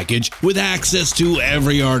all-in package, with access to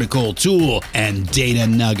every article, tool, and data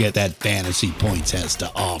nugget that Fantasy Points has to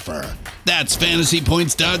offer. That's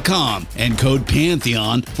FantasyPoints.com and code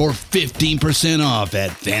Pantheon for 15% off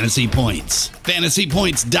at Fantasy Points.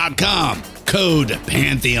 FantasyPoints.com, code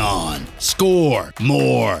Pantheon. Score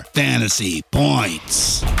more fantasy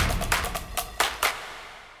points.